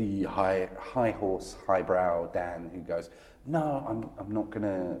the high horse, highbrow Dan who goes, no, I'm not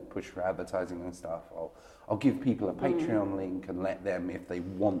gonna push for advertising and stuff. I'll give people a Patreon link and let them, if they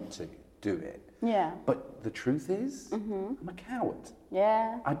want to, do it. Yeah. But the truth is, I'm a coward.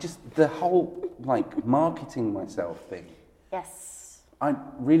 Yeah. The whole like marketing myself thing. Yes. I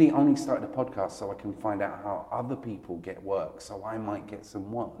really only started a podcast so I can find out how other people get work, so I might get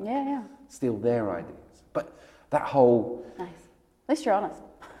some work. Yeah. Steal their ideas. But that whole... Nice. At least you're honest.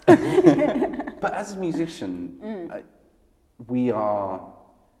 But as a musician, we are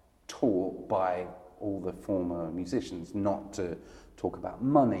taught by all the former musicians not to talk about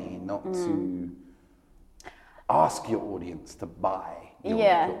money, not to ask your audience to buy your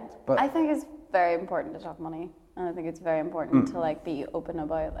record. But I think it's very important to talk money. And I think it's very important to like be open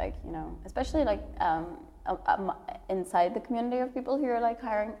about, like, you know, especially like inside the community of people who are like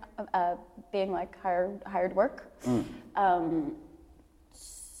hiring, being like hired work.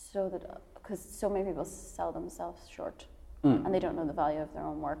 So that, because so many people sell themselves short and they don't know the value of their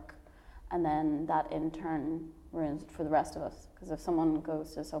own work. And then that in turn ruins it for the rest of us. Because if someone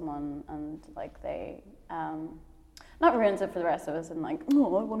goes to someone and like they, not ruins it for the rest of us and like,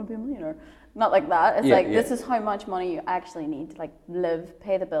 oh, I want to be a millionaire. Not like that. It's this is how much money you actually need to like live,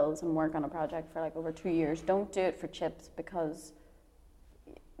 pay the bills and work on a project for like over 2 years. Don't do it for chips because,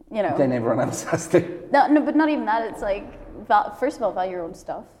 you know. Then everyone else has to. No, but not even that. It's like, first of all, value your own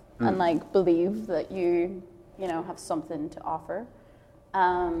stuff and like believe that you know, have something to offer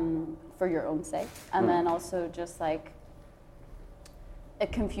for your own sake. And then also just like,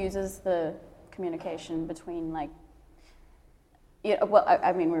 it confuses the communication between like, yeah, well,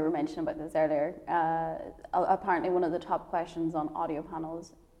 I mean, we were mentioning about this earlier. Apparently, one of the top questions on audio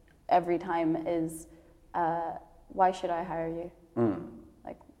panels every time is, why should I hire you?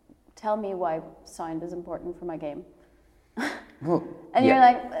 Like, tell me why sound is important for my game. Well, and you're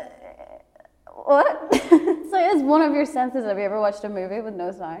like, what? So it's one of your senses. Have you ever watched a movie with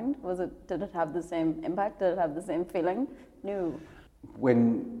no sound? Did it have the same impact? Did it have the same feeling? No.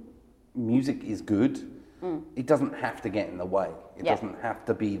 When music is good, it doesn't have to get in the way. It doesn't have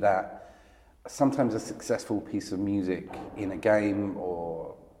to be that. Sometimes a successful piece of music in a game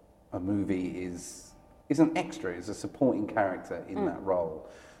or a movie is an extra, is a supporting character in that role,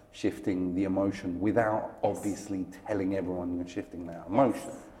 shifting the emotion without obviously telling everyone you're shifting that emotion.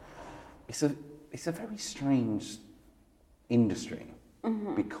 It's a very strange industry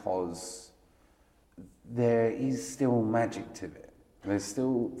because there is still magic to it. There's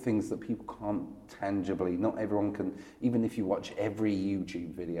still things that people can't tangibly, not everyone can, even if you watch every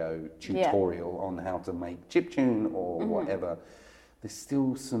YouTube video tutorial on how to make chiptune or whatever, there's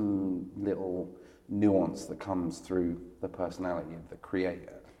still some little nuance that comes through the personality of the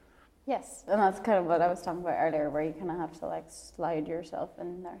creator. Yes, and that's kind of what I was talking about earlier, where you kind of have to like slide yourself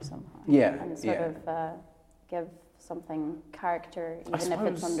in there somehow. Yeah, and sort of give something character, even if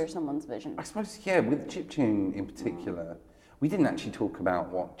it's under someone's vision. I suppose, with chiptune in particular, we didn't actually talk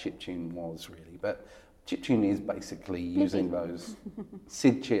about what chiptune was really, but chiptune is basically using those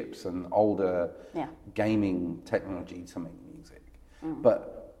SID chips and older gaming technology to make music.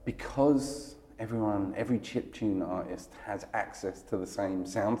 But because every chiptune artist has access to the same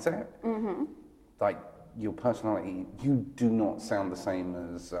sound set, like your personality, you do not sound the same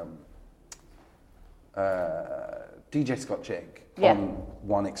as DJ Scott Jegg on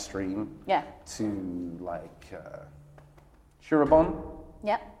one extreme to like Shurabon.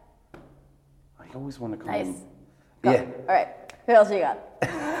 Yeah. I always want to call him. Go. All right. Who else you got?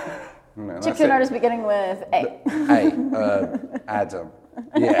 No, chiptune artist beginning with A. Adam.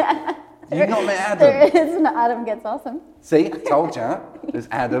 Yeah. You've not met Adam. There is an Adam Gets Awesome. See, I told you. There's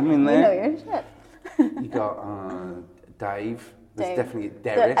Adam in there. You know your shit. You got Dave. There's Dave. definitely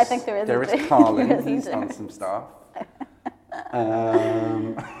Darius. I think there is Darius a Dave. Carlin. He's done some stuff.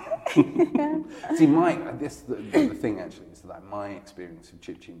 See, the thing actually is that my experience of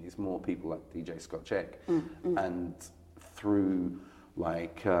chiptune is more people like DJ Scott Jegg, and through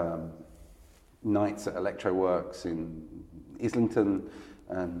like nights at Electroworks in Islington,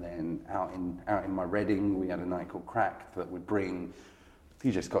 and then out in my Reading, we had a night called Crack that would bring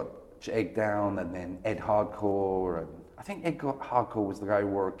DJ Scott Jegg down, and then Ed Hardcore, and I think Ed Hardcore was the guy who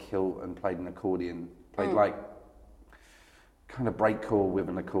wore a kilt and played an accordion, played like kind of breakcore with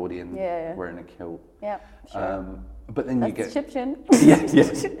an accordion, wearing a kilt. Yeah, sure. But then you get chiptune.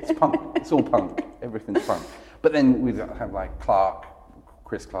 It's punk. It's all punk. Everything's punk. But then we have like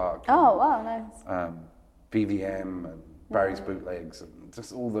Chris Clark. Oh wow, nice. BVM and Barry's Bootlegs and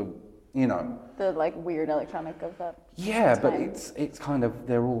just all the, you know, the like weird electronic of that. Yeah, time. but it's kind of,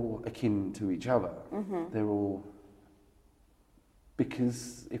 they're all akin to each other. They're all,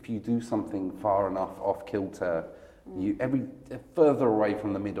 because if you do something far enough off kilter, you further away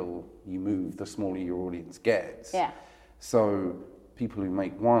from the middle you move, the smaller your audience gets. Yeah. So people who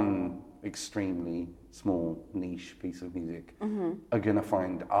make one extremely small niche piece of music are going to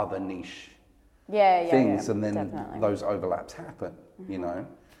find other niche things, and then definitely. Those overlaps happen. You know,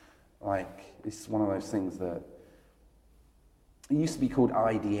 like it's one of those things that it used to be called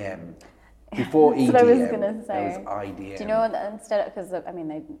IDM. Before EDM, what I was gonna say. It was IDM. Do you know what, instead, because I mean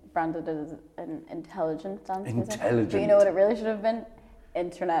they branded it as an intelligent dance music. Intelligent. But you know what it really should have been?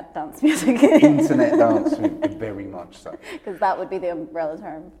 Internet dance music. Internet dance music, very much so. Because that would be the umbrella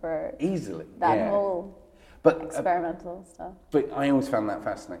term for easily that whole experimental stuff. But I always found that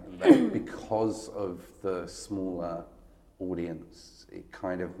fascinating that because of the smaller audience, it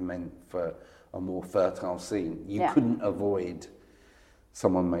kind of meant for a more fertile scene. You Yeah. couldn't avoid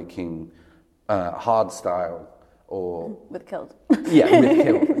someone making hardstyle or With Killed. with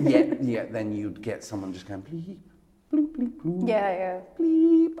kill. Yet then you'd get someone just going bleep, bloop, bleep, bloop, Yeah.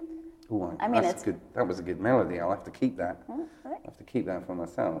 bleep. Ooh, I mean, that's it's- good. That was a good melody. I'll have to keep that. Oh, right. I'll have to keep that for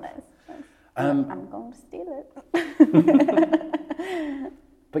myself. Nice. Um, I'm going to steal it.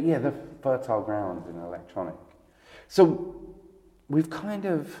 But yeah, the fertile ground in electronic. So we've kind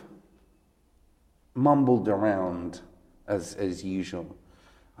of mumbled around as usual.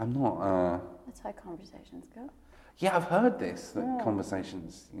 I'm not. That's how conversations go. Yeah, I've heard this. That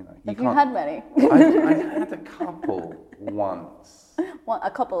conversations, Have you had many? I had a couple once. A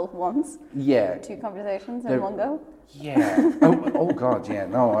couple once. Yeah. 2 conversations in They're- one go. Yeah. Oh God. Yeah.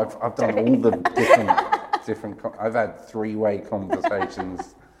 No, I've done all the different. I've had 3-way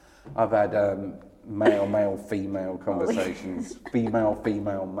conversations. I've had male, female conversations. Female,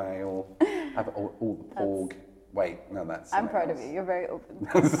 male. I've all the porg. Wait, no, that's. I'm something proud of else. you. You're very open.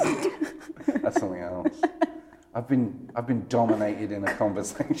 That's something else. I've been dominated in a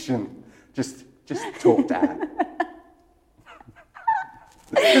conversation. Just talked at.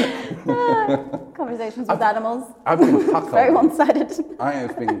 Conversations with animals. I've been cuckolded. Very one-sided. I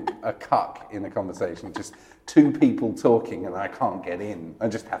have been a cuck in a conversation. Just 2 people talking and I can't get in. I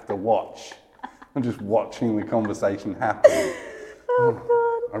just have to watch. I'm just watching the conversation happen. Oh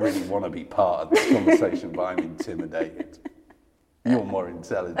God. I really want to be part of this conversation, but I'm intimidated. You're more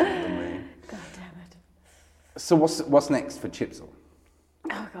intelligent than me. God damn it. So what's next for Chipsel?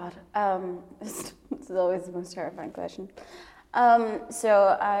 Oh God. This is always the most terrifying question.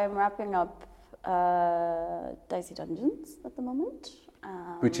 So I'm wrapping up Dicey Dungeons at the moment.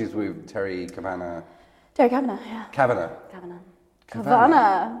 Which is with Terry Kavanagh. Terry Kavanagh, yeah. Kavanagh.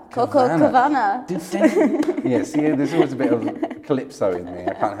 Kavanagh. Coco Kavanagh. Yeah, see, there's always a bit of calypso in me.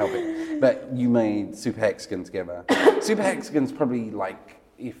 I can't help it. But you made Super Hexagon together. Super Hexagon's probably like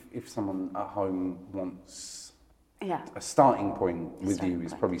if someone at home wants Yeah. a starting point with Starting you,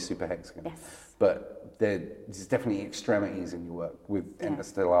 is point. probably Super Hexagon. Yes. But there's definitely extremities in your work with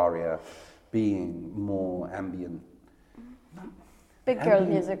Interstellaria being more ambient. Big girl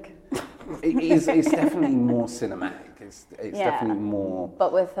music. It's definitely more cinematic. It's definitely more.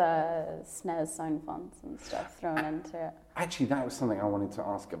 But with SNES sound fonts and stuff thrown into it. Actually, that was something I wanted to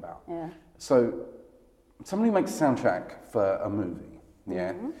ask about. Yeah. So, somebody makes a soundtrack for a movie.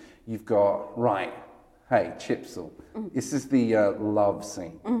 Yeah. Mm-hmm. You've got hey, Chipsel. This is the love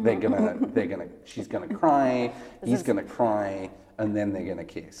scene. Mm-hmm. She's gonna cry. He's gonna cry, and then they're gonna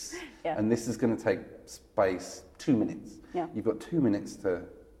kiss. Yeah. And this is gonna take space 2 minutes. Yeah. You've got 2 minutes to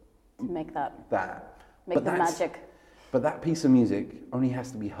Make that. Make But the that's- magic. But that piece of music only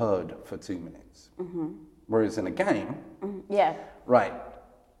has to be heard for 2 minutes. Mm-hmm. Whereas in a game, Yeah. right,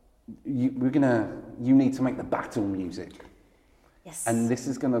 you need to make the battle music. Yes. And this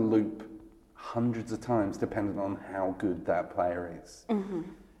is going to loop hundreds of times depending on how good that player is. Mm-hmm.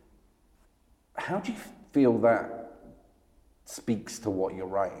 How do you feel that speaks to what you're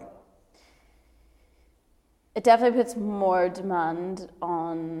writing? It definitely puts more demand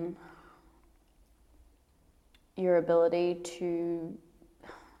on your ability to,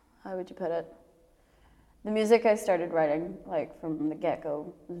 how would you put it? The music I started writing, like from the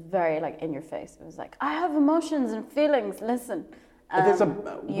get-go, was very like in your face. It was like, I have emotions and feelings, listen. But there's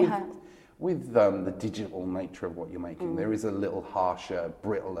with the digital nature of what you're making, there is a little harsher,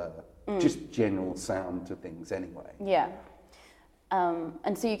 brittler, just general sound to things anyway. Yeah.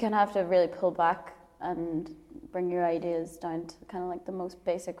 And so you kind of have to really pull back and bring your ideas down to kind of like the most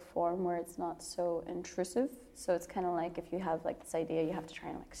basic form where it's not so intrusive. So it's kind of like if you have like this idea, you have to try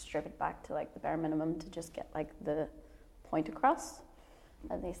and like strip it back to like the bare minimum to just get like the point across.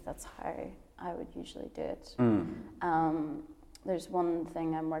 At least that's how I would usually do it. There's one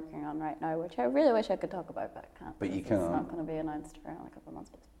thing I'm working on right now, which I really wish I could talk about, but I can't. But you It's can't. not going to be announced for a couple of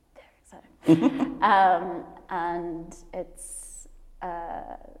months, but it's very exciting. And it's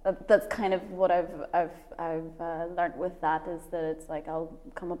that's kind of what I've learned with that, is that it's like I'll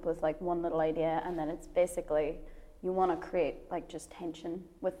come up with like one little idea, and then it's basically you want to create like just tension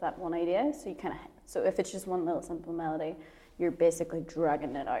with that one idea. So you kind of if it's just one little simple melody, you're basically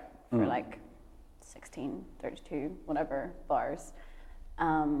dragging it out for like 16, 32, whatever bars.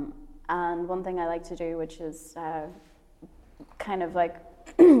 And one thing I like to do, which is kind of like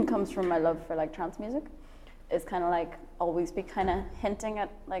comes from my love for like trance music, is kind of like always be kind of hinting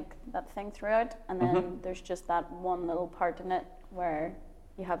at like that thing throughout, and then there's just that one little part in it where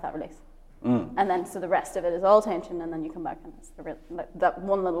you have that release. And then so the rest of it is all tension, and then you come back and it's that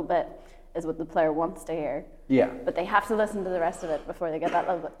one little bit is what the player wants to hear. Yeah. But they have to listen to the rest of it before they get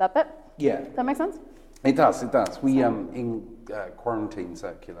that bit. Yeah. Does that make sense? It does. We in Quarantine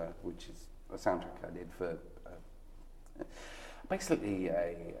Circular, which is a soundtrack I did for basically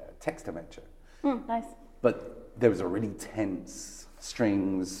a text adventure. Nice. But there was a really tense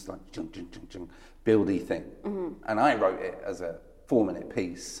strings, like buildy thing. And I wrote it as a 4-minute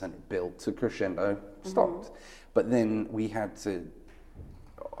piece, and it built to crescendo, stopped. But then we had to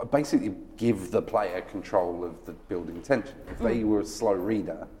basically give the player control of the building tension. If they were a slow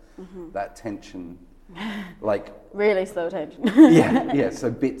reader, that tension, like... Really slow tension. yeah, so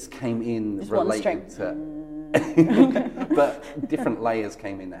bits came in Just related to... but different layers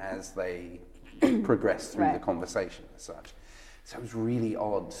came in as they progressed through the conversation as such. So it was really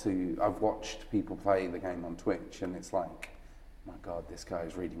odd to... I've watched people play the game on Twitch, and it's like, my God, this guy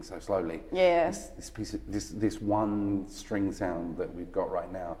is reading so slowly. Yeah. This piece of this one string sound that we've got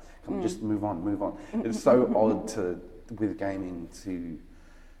right now. Can we just move on? It's so odd with gaming to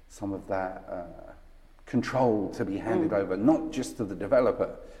some of that control to be handed over, not just to the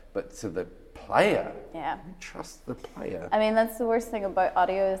developer, but to the player. Yeah. Trust the player. I mean, that's the worst thing about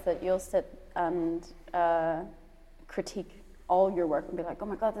audio, is that you'll sit and critique all your work and be like, oh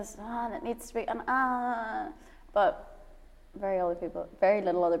my God, this it needs to be but very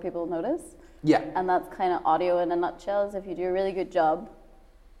little other people notice. Yeah. And that's kind of audio in a nutshell. Is if you do a really good job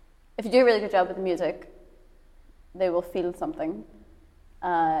with the music, they will feel something.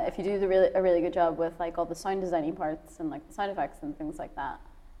 If you do a really good job with like all the sound designy parts and like the sound effects and things like that,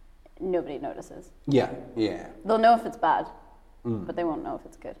 nobody notices. Yeah. They'll know if it's bad, but they won't know if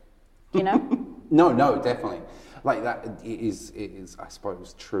it's good. Do you know? No, definitely. Like that, it is, I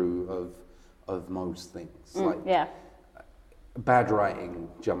suppose, true of most things. Bad writing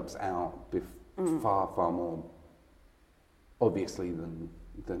jumps out far more obviously than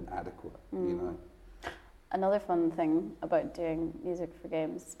adequate, you know. Another fun thing about doing music for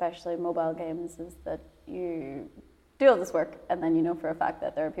games, especially mobile games, is that you do all this work and then you know for a fact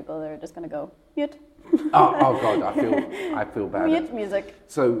that there are people that are just going to go mute. oh God, I feel bad. Mute music.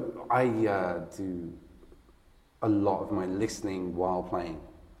 So I do a lot of my listening while playing.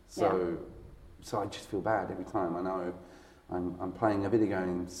 So I just feel bad every time. I know I'm playing a video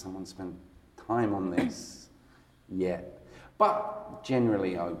game, someone spent time on this yet. But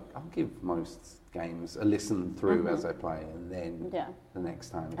generally I'll give most games a listen through as I play, and then the next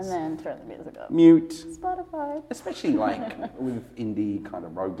time and then turn the music up. Mute. Spotify. Especially like with indie kind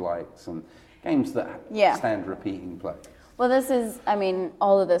of roguelikes and games that stand repeating play. Well, this is, I mean,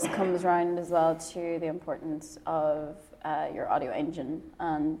 all of this comes around as well to the importance of your audio engine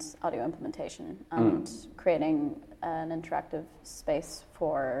and audio implementation and creating an interactive space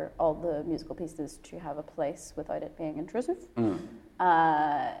for all the musical pieces to have a place without it being intrusive.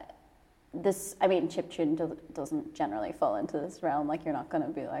 Chiptune doesn't generally fall into this realm. Like, you're not going to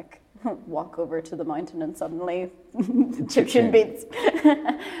be like, walk over to the mountain and suddenly chiptune beats.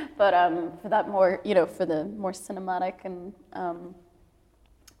 But for that more, for the more cinematic and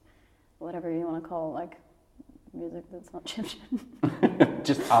whatever you want to call like music that's not chiptune.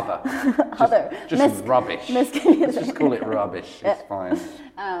 Just other. Just rubbish. Let's just call it rubbish. It's fine.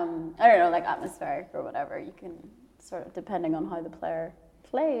 I don't know, like atmospheric or whatever. You can sort of, depending on how the player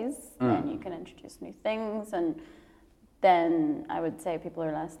plays, then you can introduce new things, and then I would say people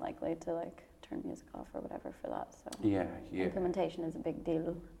are less likely to like turn music off or whatever for that. So implementation is a big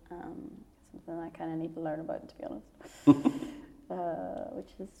deal. Something I kind of need to learn about, to be honest,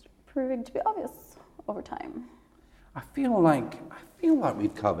 which is proving to be obvious over time. I feel like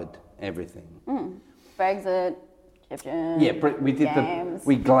we've covered everything. Brexit. Yeah,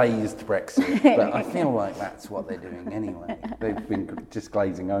 we glazed Brexit, but I feel like that's what they're doing anyway. They've been just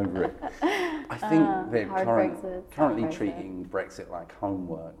glazing over it. I think they're currently treating Brexit like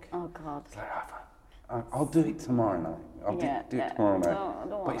homework. Oh God. It's like, I'll do it tomorrow night. I'll do it tomorrow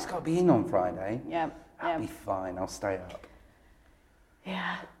night. But it's got to be in on Friday. I'll be fine. I'll stay up.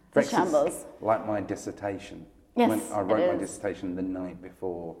 Yeah. Brexit's shambles. Like my dissertation. Yes, when I wrote my dissertation the night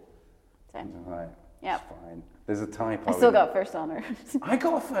before. Same. Right. It's fine. There's a typo. I still got first honours. I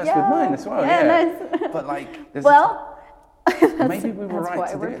got a first with mine as well. Yeah, nice. But like, there's maybe we were right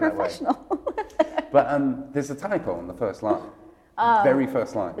to do it that way. But there's a typo on the first line. Very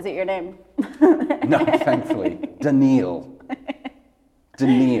first line. Is it your name? No, thankfully. Daniel.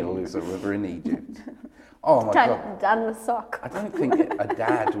 Daniel is a river in Egypt. Oh my God. Dan the sock. I don't think a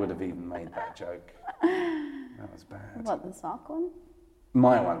dad would have even made that joke. That was bad. What, the sock one?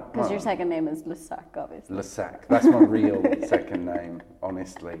 My one. Because your second name is Lesac, obviously. Lesac. That's my real second name,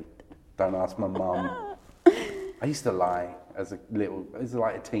 honestly. Don't ask my mum. I used to lie as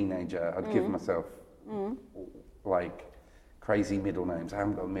like a teenager, I'd give myself like crazy middle names. I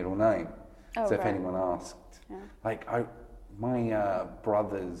haven't got a middle name. Oh, So if right. anyone asked, like my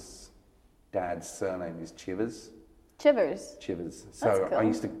brother's dad's surname is Chivers. Chivers. Chivers. That's So I cool.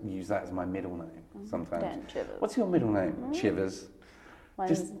 used to use that as my middle name sometimes. Dan Chivers. What's your middle name? Chivers. Why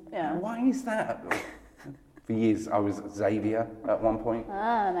is that? For years I was Xavier at one point.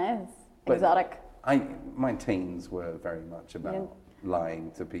 Ah, nice. But Exotic. My teens were very much about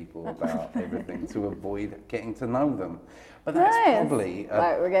lying to people about everything to avoid getting to know them. But that's Nice. probably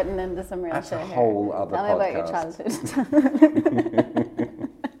Right, we're getting into some real that's shit a here. whole other Tell me about your podcast. childhood.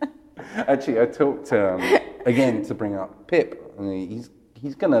 Actually, I talked again to bring up Pip. And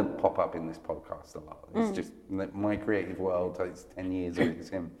he's going to pop up in this podcast a lot. It's just my creative world. It's 10 years of it's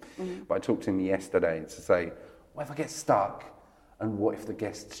him. But I talked to him yesterday to say, what if I get stuck? And what if the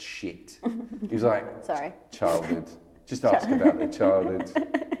guest's shit? He was like, Sorry. childhood. Just ask about their childhood.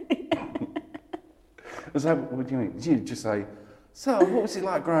 I was like, what do you mean? You just say, so what was it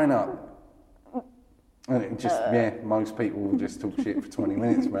like growing up? And it just, most people will just talk shit for 20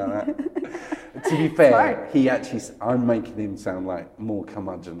 minutes about that. To be fair, I'm making him sound like more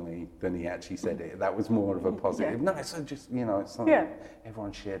curmudgeonly than he actually said it. That was more of a positive. No, it's just, it's like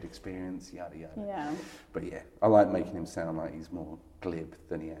everyone shared experience, yada, yada. Yeah. But yeah, I like making him sound like he's more glib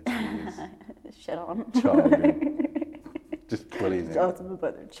than he actually is. Shit on. Childhood. Just brilliant. Tell them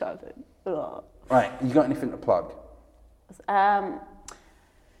about their childhood. Ugh. Right, you got anything to plug?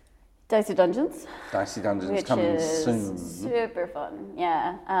 Dicey Dungeons. Dicey Dungeons Which coming is soon. super fun,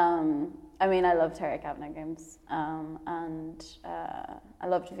 yeah. I mean, I love Terry Kavanagh games, and I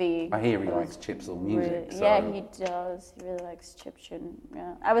loved V. I hear he likes chipsal music. Really, So. yeah, he does. He really likes chiptune.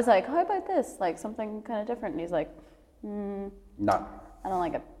 Yeah, I was like, how about this? Like something kind of different. And he's like, No. I don't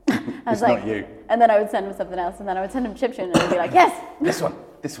like it. I was It's like, not you. And then I would send him something else, and then I would send him chiptune, and he'd be like, yes, This one.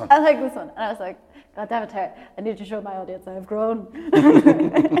 I like this one. And I was like, God damn it, Terry, I need to show my audience I have grown.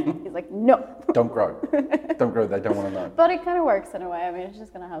 He's like, no. Don't grow. Don't grow. They don't want to know. But it kind of works in a way. I mean, it's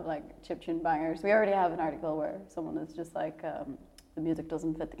just going to have like chiptune bangers. We already have an article where someone is just like, the music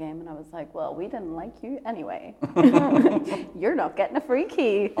doesn't fit the game. And I was like, well, we didn't like you anyway. You're not getting a free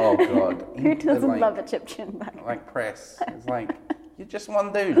key. Oh, God. Who doesn't Like- love a chiptune banger? Like press. It's like, you're just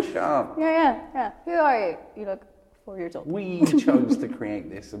one dude. Shut up. Yeah. Who are you? You look 4 years old. We chose to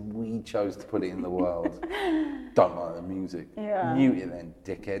create this and we chose to put it in the world. Don't like the music. Yeah. Mute it then,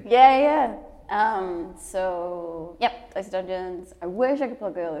 dickhead. Yeah. So, yep, Dicey Dungeons. I wish I could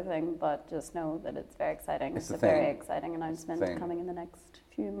plug the other thing, but just know that it's very exciting. It's a the very thing. exciting announcement thing. coming in the next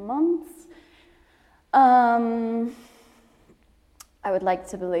few months. I would like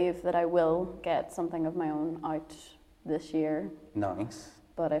to believe that I will get something of my own out this year, Nice.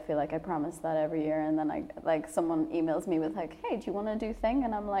 but I feel like I promise that every year, and then someone emails me with like, hey, do you want to do thing?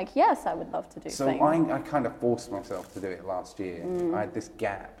 And I'm like, yes, I would love to do So thing. I kind of forced myself to do it last year. I had this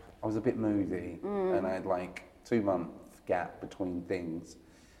gap. I was a bit moody and I had like 2 month gap between things.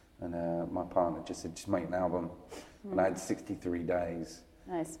 And my partner just said, just make an album. And I had 63 days.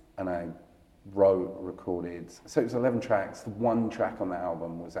 Nice. And I wrote, recorded. So it was 11 tracks. The one track on the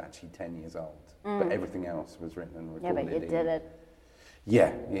album was actually 10 years old. But everything else was written and Yeah, recorded. but you did it.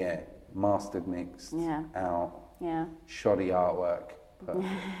 Yeah. Mastered, mixed, out. Yeah. Shoddy artwork.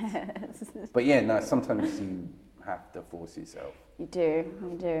 But yeah, no, sometimes you have to force yourself. You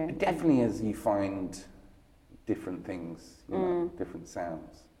do. Definitely as you find different things, different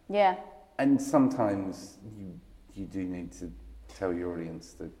sounds. Yeah. And sometimes you do need to tell your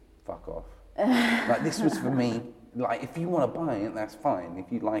audience to fuck off. Like this was for me. Like if you want to buy it, that's fine.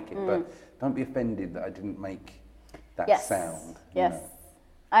 If you like it, but don't be offended that I didn't make that sound. you Yes. know.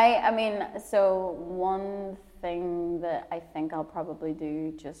 I mean, so one thing that I think I'll probably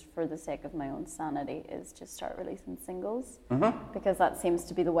do just for the sake of my own sanity is just start releasing singles. Because that seems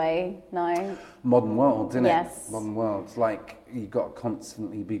to be the way now. Modern world, isn't Yes. it? Modern world. It's like you got to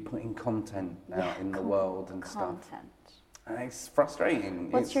constantly be putting content out in the world and stuff. Content. And it's frustrating.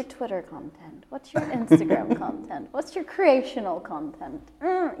 What's your Twitter content? What's your Instagram content? What's your creational content?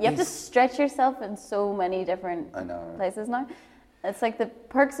 You have to stretch yourself in so many different places now. It's like the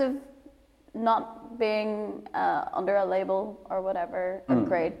perks of not being under a label or whatever are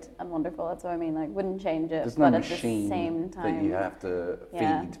great and wonderful. That's what I mean. Like, wouldn't change it, There's no but at the machine same time, that you have to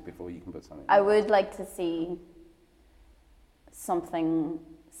Yeah. feed before you can put something. I would like to see something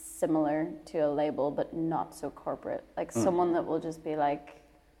similar to a label, but not so corporate. Like someone that will just be like,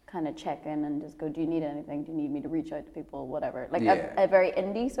 kind of check in and just go, do you need anything? Do you need me to reach out to people? Whatever. Like a very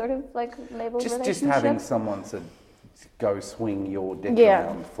indie sort of like label relationship. Just having someone to go swing your dick Yeah.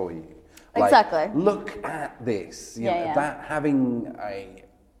 around for you. Like, Exactly. look at this. You know, that having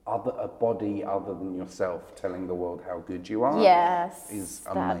a body other than yourself telling the world how good you are. Yes, is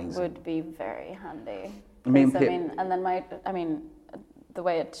that amazing. would be very handy. Me and 'Cause, Pip- and then the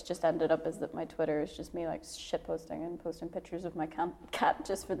way it just ended up is that my Twitter is just me like shit posting and posting pictures of my cat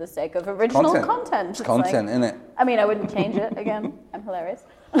just for the sake of original content. It's content, innit? I mean, I wouldn't change it again. I'm hilarious.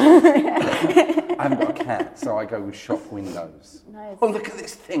 I haven't got a cat, so I go with shop windows. Nice. Oh, look at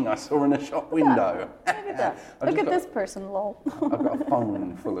this thing I saw in a shop window. Look at that. Look at this person, lol. I've got a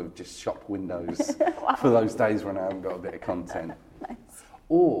phone full of just shop windows for those days when I haven't got a bit of content. Nice.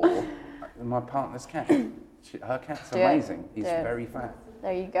 Or my partner's cat. Her cat's amazing. He's very fat.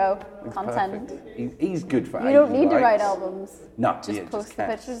 There you go. It's Content. perfect. He's good for You don't need to likes. write albums. No, Just post the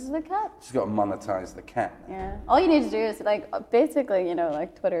cats. pictures of the cat. Just got to monetize the cat. Yeah. All you need to do is like basically, you know,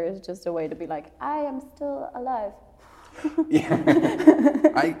 like Twitter is just a way to be like, I am still alive.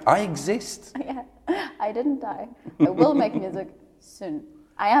 Yeah. I exist. Yeah. I didn't die. I will make music soon.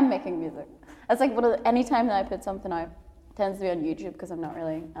 I am making music. That's like any time that I put something out, it tends to be on YouTube because I'm not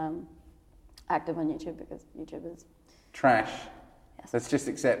really active on YouTube because YouTube is Trash. Yes. Let's just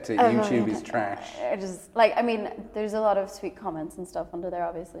accept it. YouTube is trash. I just like, I mean, there's a lot of sweet comments and stuff under there,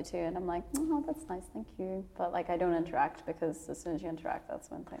 obviously too, and I'm like, oh, that's nice, thank you. But like, I don't interact because as soon as you interact, that's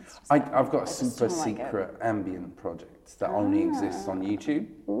when things. Just I've got a just super don't like it. secret ambient project that only exists on YouTube.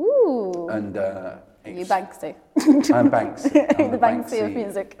 Ooh. And You Banksy. I'm Banksy. I'm The Banksy of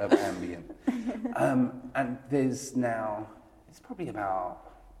music. Of ambient. And there's now, it's probably about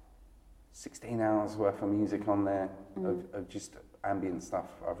 16 hours worth of music on there of just ambient stuff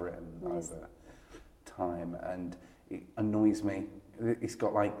I've written over time, and it annoys me. It's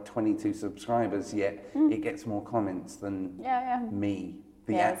got like 22 subscribers, yet it gets more comments than me,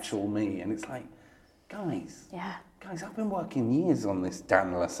 the actual me, and it's like, guys, I've been working years on this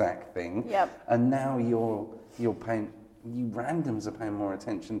Dan Lasac thing, and now you're paying, you randoms are paying more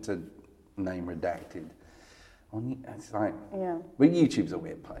attention to name redacted. It's like, but YouTube's a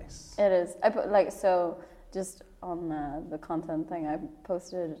weird place. It is. I put just on the content thing, I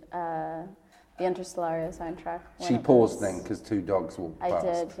posted the Interstellaria soundtrack. She paused then because two dogs walked past.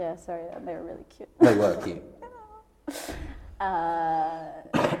 I did, yeah, sorry, they were really cute. They were cute.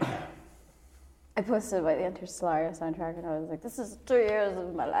 I posted about the Interstellaria soundtrack and I was like, this is 2 years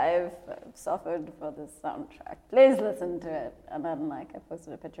of my life. I've suffered for this soundtrack. Please listen to it. And then like I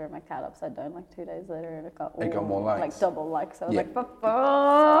posted a picture of my cat upside down like 2 days later and it got more likes. Like double likes. I was like,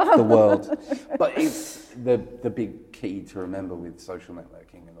 the world. But it's the big key to remember with social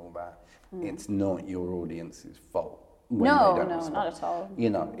networking and all that. It's not your audience's fault. No, not at all. You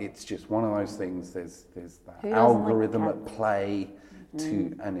know, it's just one of those things. There's that Who doesn't algorithm like at play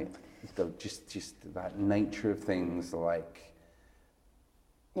and it just that nature of things, like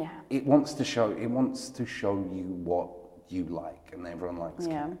it wants to show you what you like, and everyone likes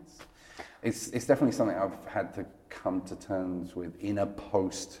cats. It's definitely something I've had to come to terms with in a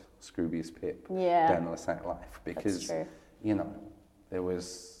post Scroobius Pip Dan Lasac life, because you know, there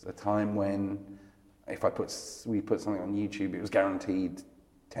was a time when if we put something on YouTube, it was guaranteed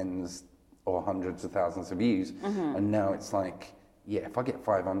tens or hundreds of thousands of views, and now it's like, if I get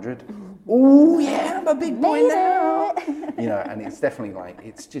 500, oh yeah, I'm a big boy now. You know, and it's definitely like,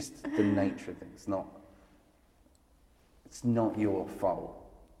 it's just the nature of things. It's not your fault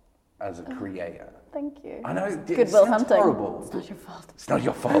as a creator. Thank you. I know it Goodwill sounds Hunting. horrible. It's not your fault. It's not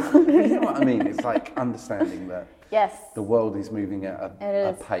your fault. You know what I mean? It's like understanding that the world is moving at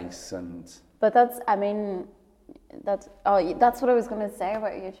a pace, and. But that's what I was going to say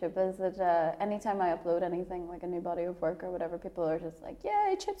about YouTube is that anytime I upload anything, like a new body of work or whatever, people are just like,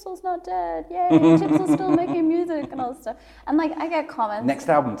 yay, Chipsel's not dead, yay, Chipsel's still making music and all this stuff. And like, I get comments. Next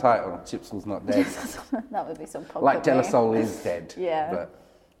album title, Chipsel's not dead. That would be so punk. Like De La Soul is dead. Yeah. But.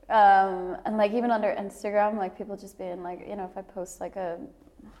 And like even under Instagram, like people just being like, you know, if I post like a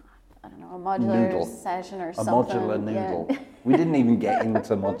modular session or something. A modular noodle. Yeah. We didn't even get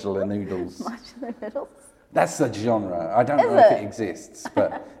into modular noodles. Modular noodles? That's a genre. I don't know if it exists,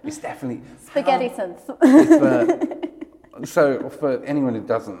 but it's definitely... Spaghetti synths. So for anyone who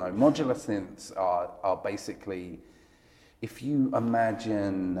doesn't know, modular synths are basically, if you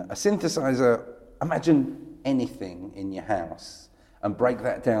imagine a synthesizer, imagine anything in your house and break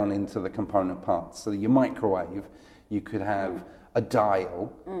that down into the component parts. So your microwave, you could have a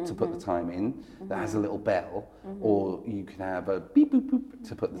dial to put the time in that has a little bell, or you can have a beep boop boop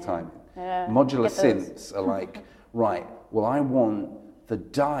to put the time in. Modular synths are like, right, well I want the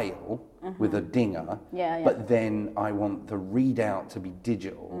dial with a dinger, but then I want the readout to be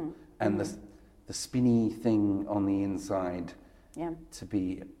digital and the spinny thing on the inside to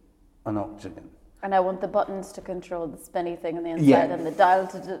be an Octagon. And I want the buttons to control the spinny thing on the inside Yeah. and the dial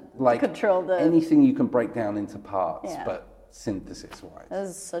to control the... anything you can break down into parts, Yeah. but synthesis-wise. That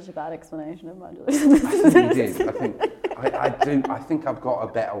is such a bad explanation of modular I synthesis. think you did. I think I've got a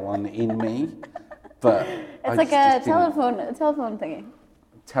better one in me, but It's like a telephone thingy.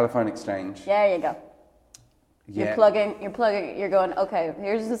 telephone exchange. There you go. Yeah. You're plugging, you're going, okay,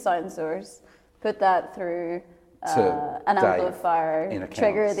 here's the sound source, put that through an Dave amplifier, in accounts.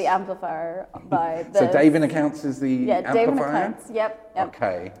 Trigger the amplifier by the... So Dave in accounts is the amplifier? Dave in accounts, yep.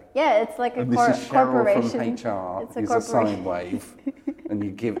 Okay. Yeah, it's like a And this is Cheryl corporation. from HR. It's a Is a corporation. sine wave, and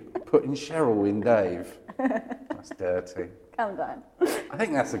you putting Cheryl in Dave. That's dirty. Calm down. I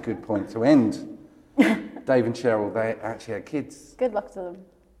think that's a good point to end. Dave and Cheryl, they actually had kids. Good luck to them.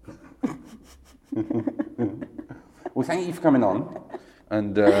 Well, thank you for coming on.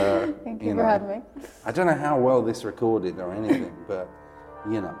 And Thank you for having me. I don't know how well this recorded or anything, but I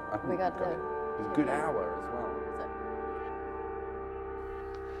think We got it the... was a good hour as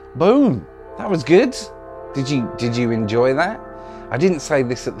well. Boom! That was good. Did you enjoy that? I didn't say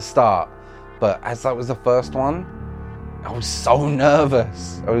this at the start, but as that was the first one, I was so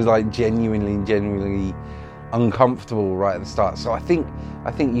nervous. I was like genuinely uncomfortable right at the start. So I think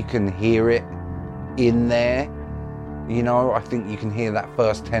you can hear it in there. You know, I think you can hear that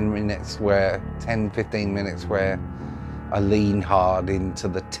first 15 minutes where I lean hard into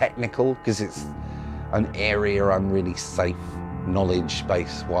the technical, because it's an area I'm really safe knowledge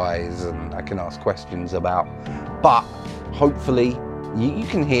base wise and I can ask questions about. But hopefully you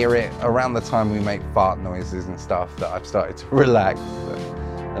can hear it around the time we make fart noises and stuff that I've started to relax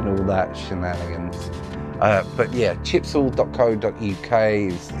and all that shenanigans. But yeah, chipsall.co.uk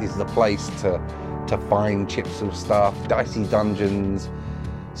is the place to find Chipsall stuff. Dicey Dungeons,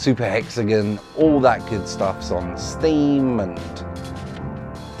 Super Hexagon, all that good stuff's on Steam and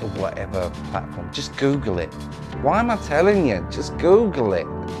whatever platform. Just Google it. Why am I telling you? Just Google it.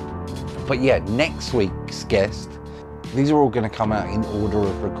 But yeah, next week's guest, these are all going to come out in order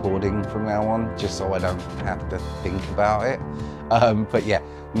of recording from now on, just so I don't have to think about it. But yeah,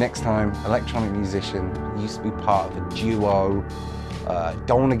 next time, electronic musician, used to be part of a duo.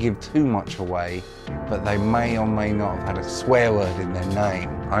 Don't want to give too much away, but they may or may not have had a swear word in their name.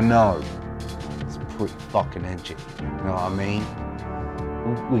 I know. It's pretty fucking edgy. You know what I mean?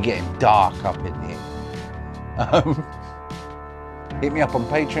 We're getting dark up in here. Hit me up on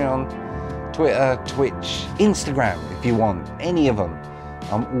Patreon, Twitter, Twitch, Instagram if you want. Any of them.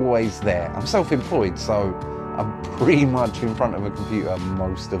 I'm always there. I'm self-employed, so I'm pretty much in front of a computer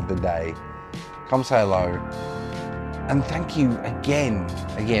most of the day. Come say hello. And thank you again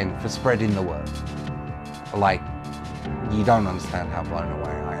for spreading the word. Like, you don't understand how blown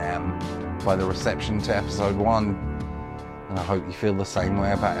away I am by the reception to episode 1. And I hope you feel the same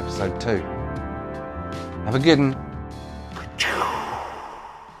way about episode 2. Have a good one.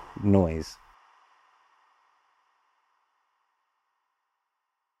 Noise.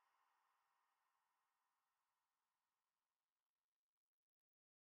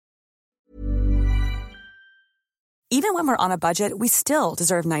 Even when we're on a budget, we still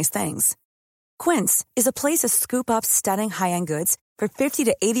deserve nice things. Quince is a place to scoop up stunning high-end goods for 50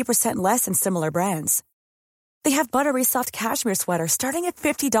 to 80% less than similar brands. They have buttery soft cashmere sweaters starting at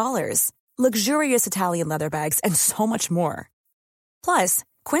 $50, luxurious Italian leather bags, and so much more. Plus,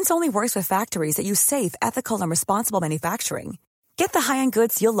 Quince only works with factories that use safe, ethical, and responsible manufacturing. Get the high-end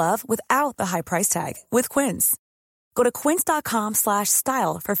goods you'll love without the high price tag with Quince. Go to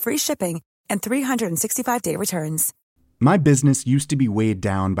quince.com/style for free shipping and 365-day returns. My business used to be weighed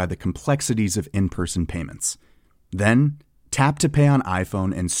down by the complexities of in-person payments. Then, Tap to Pay on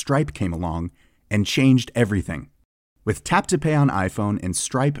iPhone and Stripe came along and changed everything. With Tap to Pay on iPhone and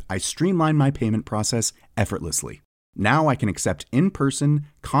Stripe, I streamlined my payment process effortlessly. Now I can accept in-person,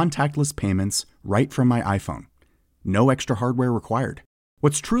 contactless payments right from my iPhone. No extra hardware required.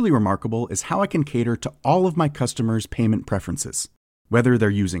 What's truly remarkable is how I can cater to all of my customers' payment preferences. Whether they're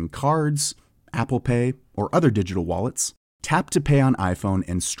using cards, Apple Pay, or other digital wallets, Tap to Pay on iPhone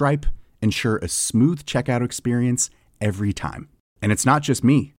and Stripe ensure a smooth checkout experience every time. And it's not just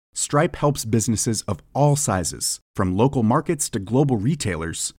me. Stripe helps businesses of all sizes, from local markets to global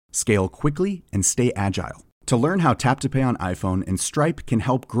retailers, scale quickly and stay agile. To learn how Tap to Pay on iPhone and Stripe can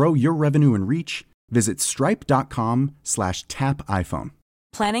help grow your revenue and reach, visit stripe.com/tapiphone.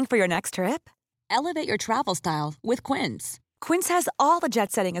 Planning for your next trip? Elevate your travel style with Quince. Quince has all the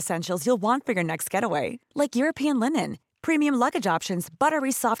jet-setting essentials you'll want for your next getaway, like European linen, premium luggage options,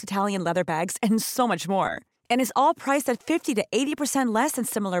 buttery soft Italian leather bags, and so much more. And is all priced at 50 to 80% less than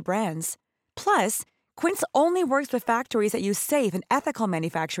similar brands. Plus, Quince only works with factories that use safe and ethical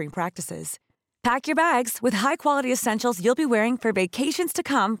manufacturing practices. Pack your bags with high-quality essentials you'll be wearing for vacations to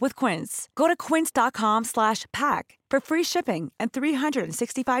come with Quince. Go to quince.com/pack for free shipping and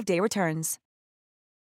 365-day returns.